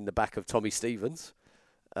I went in the back of Tommy Stevens,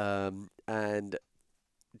 and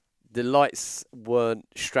the lights weren't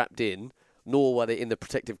strapped in, nor were they in the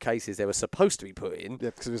protective cases they were supposed to be put in. Yeah,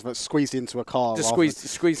 because it was like squeezed into a car. Just squeezed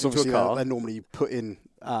into a obviously car. They're normally put in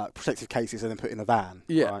protective cases and then put in a van.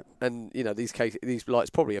 Yeah, Right? and these lights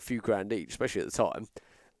probably a few grand each, especially at the time.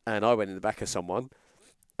 And I went in the back of someone,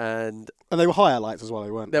 and they were higher lights as well. They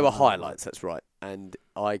weren't. they were highlights. That's right. And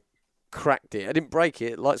I cracked it. I didn't break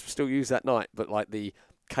it. Lights were still used that night, but like the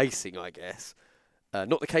casing, I guess,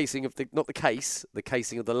 not the casing of the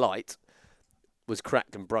casing of the light was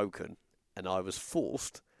cracked and broken, and I was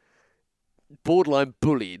forced, borderline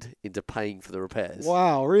bullied into paying for the repairs.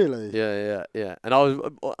 Wow, really? Yeah. And I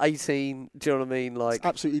was 18. Do you know what I mean? Like, It's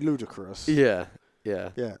absolutely ludicrous. yeah. Yeah.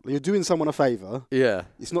 You're doing someone a favour. Yeah.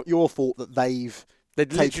 It's not your fault that they've They'd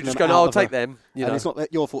taken literally just them go, out I'll of take a- them. You and know. it's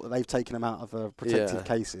not your fault that they've taken them out of a protective Yeah.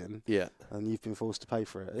 casing, Yeah. and you've been forced to pay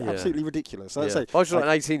for it. Yeah. Absolutely ridiculous. So I'd Yeah. say, I was just like an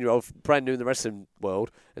 18-year-old, brand new in the wrestling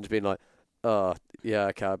world, and just being like, "Oh, yeah,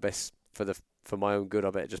 okay, I best for my own good,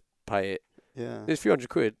 I better just pay it." yeah, It's a few hundred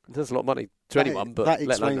quid. That's a lot of money to That- anyone, but that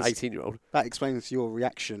let alone an explains- 18-year-old. that explains your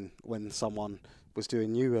reaction when someone was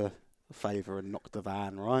doing you a favour and knocked the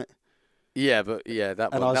van, right? Yeah, but yeah,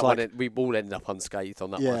 that And one, I was that like- one, we all ended up unscathed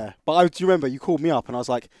on that Yeah, one. but do you remember you called me up and I was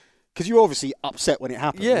like, because you were obviously upset when it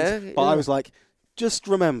happened. Yeah, but I yeah. was like, just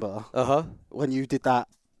remember Uh-huh. when you did that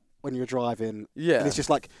when you were driving. Yeah. And it's just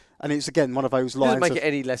like, and it's again one of those It doesn't lines. make of, it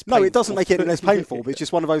any less painful. no, it doesn't make it any less painful, but it's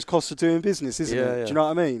just one of those costs of doing business, isn't Yeah, it? yeah. Do you know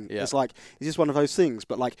what I mean? Yeah. It's like, it's just one of those things,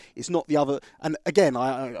 but like, it's not the other. And again,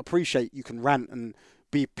 I appreciate you can rant and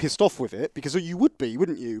be pissed off with it because you would be,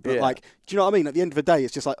 wouldn't you? But Yeah. like, do you know what I mean? At the end of the day,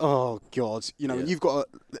 it's just like, oh God, Yeah. and you've got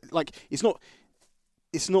to, like, it's not,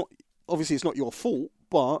 obviously it's not your fault,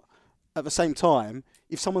 but at the same time,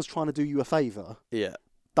 if someone's trying to do you a favour, Yeah.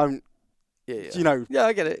 don't, Yeah. Yeah,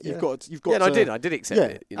 I get it. you've yeah. got Yeah, to. and I did accept Yeah,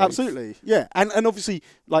 it. You know? absolutely. Yeah, and obviously,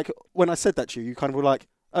 like when I said that to you, you kind of were like,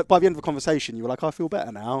 by the end of the conversation, you were like, I feel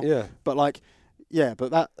better now. Yeah. But like,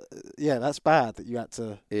 that's bad that you had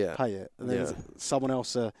to Yeah. pay it, and then Yeah. someone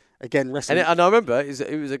else again wrestling. And I remember it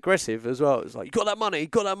was aggressive as well. It was like, you got that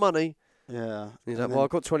money? yeah, And he's and like, well, I've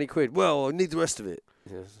got 20 quid. Well, I need the rest of it.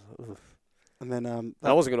 Yeah. then And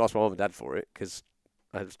I wasn't going to ask my mum and dad for it because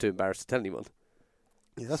I was too embarrassed to tell anyone.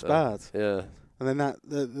 that's So, bad. Yeah. And then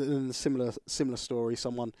the similar story.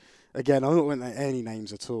 Someone, again, I don't want any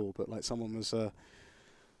names at all, but like someone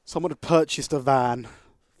had purchased a van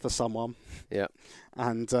for someone. Yeah.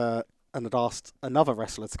 And had asked another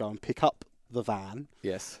wrestler to go and pick up the van.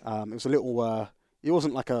 Yes. It was a little. It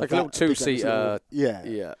wasn't like a Like a little big- it was a two-seater, little- yeah.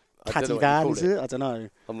 Yeah. I don't know Caddy what you van, call is it? I don't know.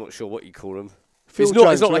 I'm not sure what you call them. Phil It's not.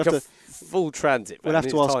 Jones, It's not we'll like have a full transit van. we'll have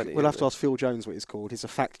It's to ask. tiny, We'll have isn't to ask Phil Jones what it's called. He's a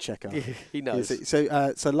fact checker. it? He knows.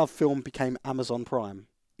 So Love Film became Amazon Prime.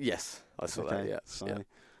 Yes, I saw that. Yeah. So,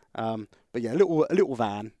 yeah. but yeah, a little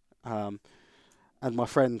van. And my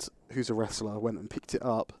friend, who's a wrestler, went and picked it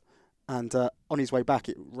up. And on his way back,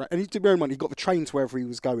 and he did bear in mind, he got the train to wherever he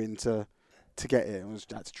was going to get it, and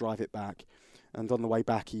had to drive it back. And on the way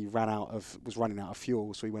back, he was running out of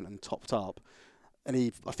fuel, so he went and topped up. And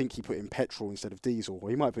I think he put in petrol instead of diesel. Or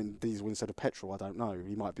he might have been diesel instead of petrol. I don't know.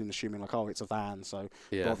 He might have been assuming like, oh, it's a van, so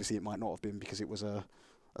Yeah. but obviously it might not have been because it was a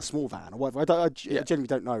small van or whatever. I genuinely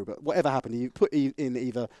don't know. But whatever happened, he put in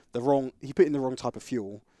the wrong type of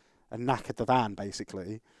fuel, and knackered the van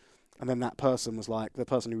basically. And then that person was like, the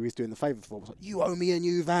person who he was doing the favour for was like, "You owe me a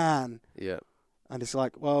new van." Yeah. And it's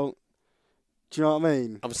like, well, do you know what I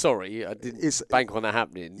mean? I'm sorry, I didn't bank on that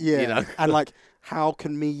happening. Yeah. You know? And like, how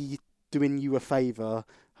can me doing you a favour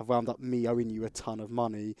have wound up me owing you a ton of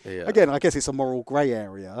money? Yeah. Again, I guess it's a moral grey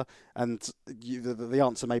area, and the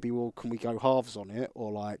answer may be, well, can we go halves on it,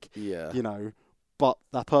 or like, Yeah. you know, but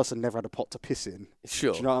that person never had a pot to piss in.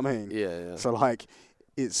 Sure. Do you know what I mean? Yeah. Yeah. So like,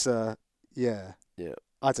 it's yeah. Yeah.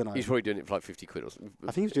 I don't know. He's probably doing it for like 50 quid or something.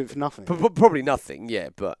 I think he was doing it for nothing. Probably nothing. Yeah,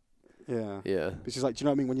 but Yeah. yeah. Which is like, do you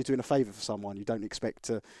know what I mean? When you're doing a favour for someone, you don't expect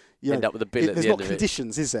to End up with a bill at there's the not end of it.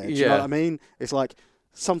 conditions, is there? Do you know what I mean? It's like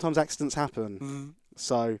sometimes accidents happen.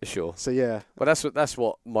 So Sure. yeah. But that's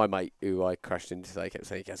what my mate who I crashed into today kept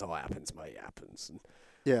saying. He goes, "Oh, it happens, mate. It happens." And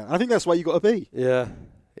Yeah. And I think that's why you got to be. yeah.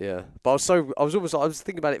 Yeah. But I was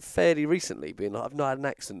thinking about it fairly recently, being like, I've not had an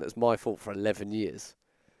accident that's my fault for 11 years,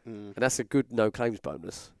 and that's a good no claims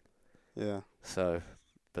bonus. Yeah. So,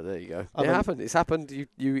 but there you go. I It mean- happened. It's happened.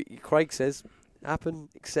 You Craig says, happen,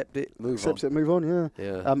 accept it, move Accept on. it, move on. Yeah.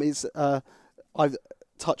 Yeah. It's I've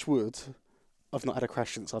touch wood. I've not had a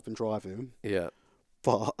crash since I've been driving, Yeah.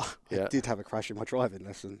 but Yeah. I did have a crash in my driving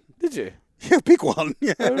lesson. Did you? Yeah, big one.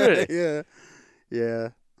 Yeah. Oh, really? Yeah. Yeah.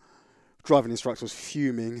 Driving instructor was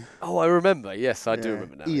fuming. Oh, I remember. Yes, I do Yeah.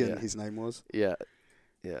 remember now. Ian, Yeah. his name was. Yeah.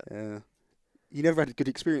 Yeah. Yeah. You never had good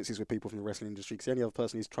experiences with people from the wrestling industry, because the only other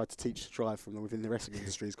person who's tried to teach to drive from within the wrestling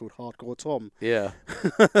industry is called Hardcore Tom. Yeah.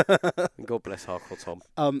 And God bless Hardcore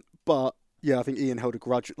Tom. But yeah, I think Ian held a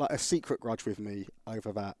grudge, like a secret grudge with me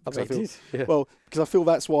over that. I because bet he feel, did. Yeah. Well, because I feel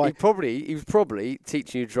that's why. He was probably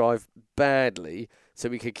teaching you to drive badly so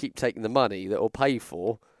we could keep taking the money that will pay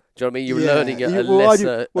for. Do you know what I mean? You were Yeah, learning at you- a well, I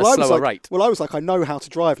lesser, well, I was slower like, rate. Well, I was like, I know how to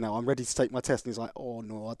drive now. I'm ready to take my test. And he's like, oh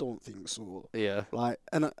no, I don't think so. Yeah. Like,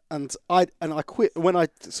 and I quit when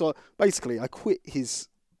so basically I quit his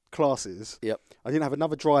classes. Yep. I didn't have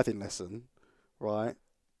another driving lesson, right?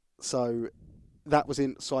 So that was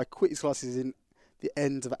So I quit his classes in the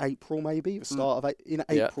end of April, maybe the start of in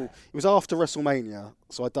Yeah. April. It was after WrestleMania,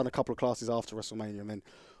 so I'd done a couple of classes after WrestleMania, and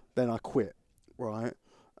then I quit, right?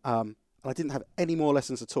 And I didn't have any more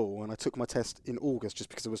lessons at all, and I took my test in August just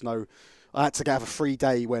because there was no. I had to have a free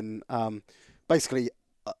day when, basically,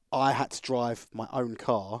 I had to drive my own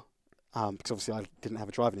car, because obviously I didn't have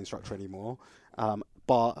a driving instructor anymore.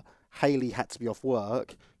 But Hayley had to be off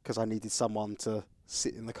work because I needed someone to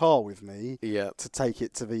sit in the car with me Yeah. to take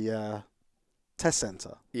it to the test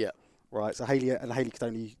centre. Yeah. Right. So Hayley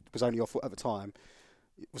was only off at the time.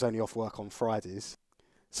 Was only off work on Fridays.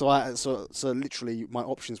 So so literally my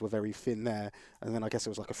options were very thin there, and then I guess it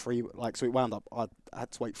was like so it wound up I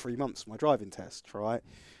had to wait 3 months for my driving test, right?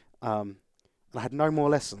 And I had no more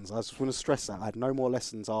lessons. I just want to stress that I had no more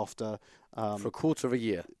lessons after For a quarter of a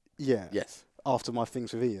year. Yes. after my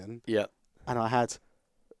things with Ian, Yeah. and I had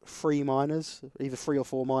 3 minors, either 3 or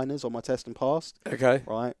 4 minors on my test and passed, Okay.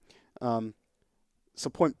 right? So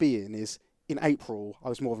point being is, in April I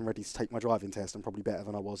was more than ready to take my driving test, and probably better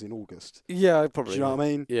than I was in August. Yeah, probably. Do you know what I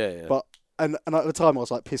mean? Yeah, yeah. But and at the time I was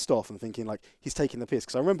like pissed off and thinking like, he's taking the piss,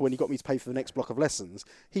 because I remember when he got me to pay for the next block of lessons,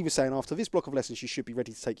 he was saying after this block of lessons you should be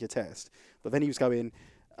ready to take your test. But then he was going,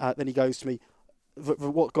 then he goes to me,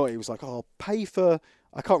 what got it, he was like, oh, pay for,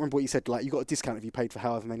 I can't remember what he said, like, you got a discount if you paid for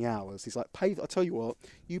however many hours. He's like, I tell you what,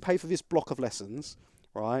 you pay for this block of lessons,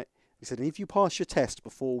 right? He said, and if you pass your test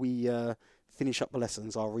before we finish up the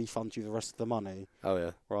lessons, I'll refund you the rest of the money. Oh,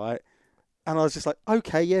 yeah. Right? And I was just like,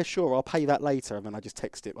 okay, yeah, sure, I'll pay that later. And then I just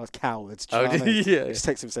texted him. I was cowards. Do you know what I mean? Yeah. I just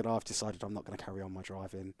texted him and said, I've decided I'm not going to carry on my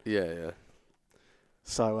driving. Yeah, yeah.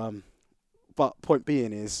 So, but point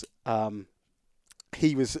being is,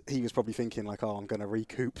 he was probably thinking like, oh, I'm going to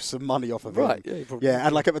recoup some money off of Right. him. Yeah. Yeah,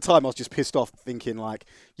 and like at the time I was just pissed off, thinking like,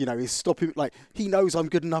 he's stopping. Like he knows I'm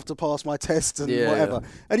good enough to pass my test and whatever,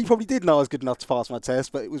 and he probably did know I was good enough to pass my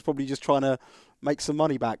test, but it was probably just trying to make some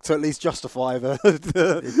money back to at least justify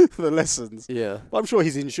the lessons. Yeah. But I'm sure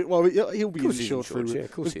he's insured. Well, he'll be Of course he's insured through. yeah,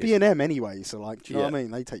 of course With he is. B&M anyway, so like, do you know what I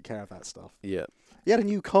mean? They take care of that stuff. Yeah. He had a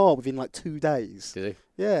new car within like 2 days. Did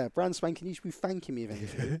Yeah, brand spanking. You should be thanking me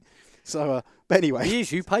eventually. So, but anyway. he?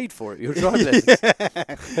 You paid for it. You're driving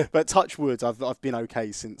lessons. But touch wood, I've been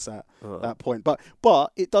okay since that point. But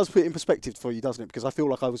it does put it in perspective for you, doesn't it? Because I feel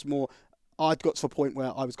like I'd got to a point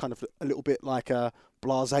where I was kind of a little bit like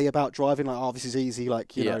blasé about driving. Like, oh, this is easy.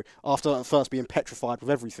 Like, you know, after first being petrified with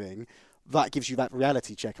everything, that gives you that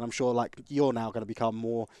reality check. And I'm sure like you're now going to become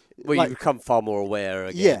more. Well, like, you become far more aware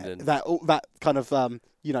again. Yeah, and that kind of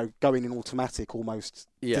going in automatic almost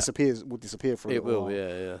will disappear for a it little will.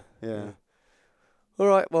 while. Yeah. All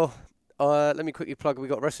right. Well, let me quickly plug. We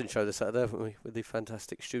got a wrestling show this Saturday, haven't we, with the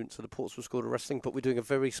fantastic students of the Portsmouth School of Wrestling? But we're doing a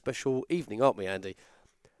very special evening, aren't we, Andy?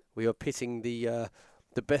 We are pitting the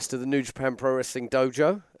best of the New Japan Pro Wrestling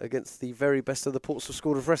Dojo against the very best of the Portsmouth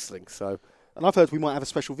School of Wrestling. So, and I've heard we might have a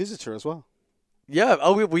special visitor as well. Yeah.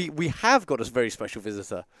 Oh, we have got a very special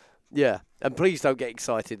visitor. Yeah. And please don't get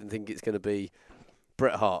excited and think it's going to be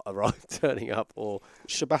Bret Hart turning up or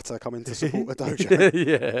Shibata coming to support the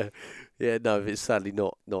dojo. yeah. No, it's sadly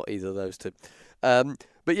not either of those two.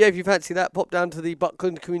 But yeah, if you fancy that, pop down to the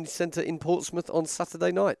Buckland Community Centre in Portsmouth on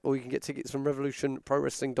Saturday night, or you can get tickets from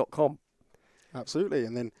revolutionprowrestling.com. Absolutely,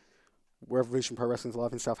 and then Revolution Pro Wrestling's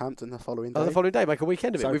live in Southampton the following day. Oh, the following day, make a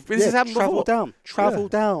weekend of it. So, This has happened before. Travel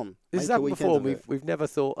down. This has happened before. We've never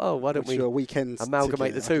thought, oh, why don't we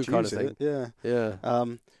amalgamate the two kind of thing? Yeah.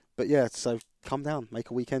 But yeah, so come down,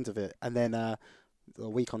 make a weekend of it, and then a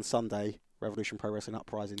week on Sunday, Revolution Pro Wrestling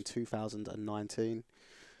Uprising 2019.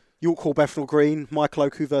 York Hall, Bethnal Green, Michael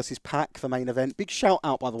Oku versus Pac, the main event. Big shout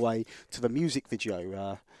out, by the way, to the music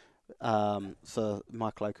video for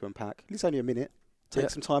Michael Oku and Pac. It's only a minute.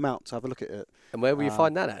 Take some time out to have a look at it. And where will you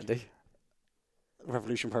find that, Andy?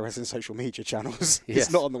 Revolution Pro Wrestling social media channels. Yes.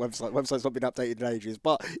 It's not on the website. The website's not been updated in ages,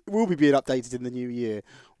 but it will be being updated in the new year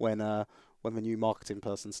when the new marketing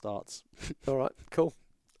person starts. All right, cool.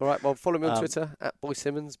 All right, well, follow me on Twitter, at Boy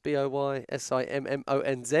Simmons,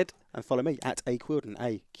 BoySimmonz. And follow me, at Aquildan,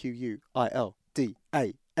 Aquildan.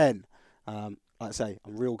 Like I say,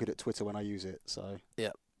 I'm real good at Twitter when I use it, so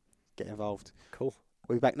get involved. Cool.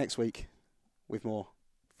 We'll be back next week with more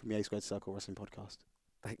from the A Squared Circle Wrestling Podcast.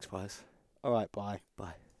 Thanks, guys. All right, bye.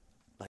 Bye.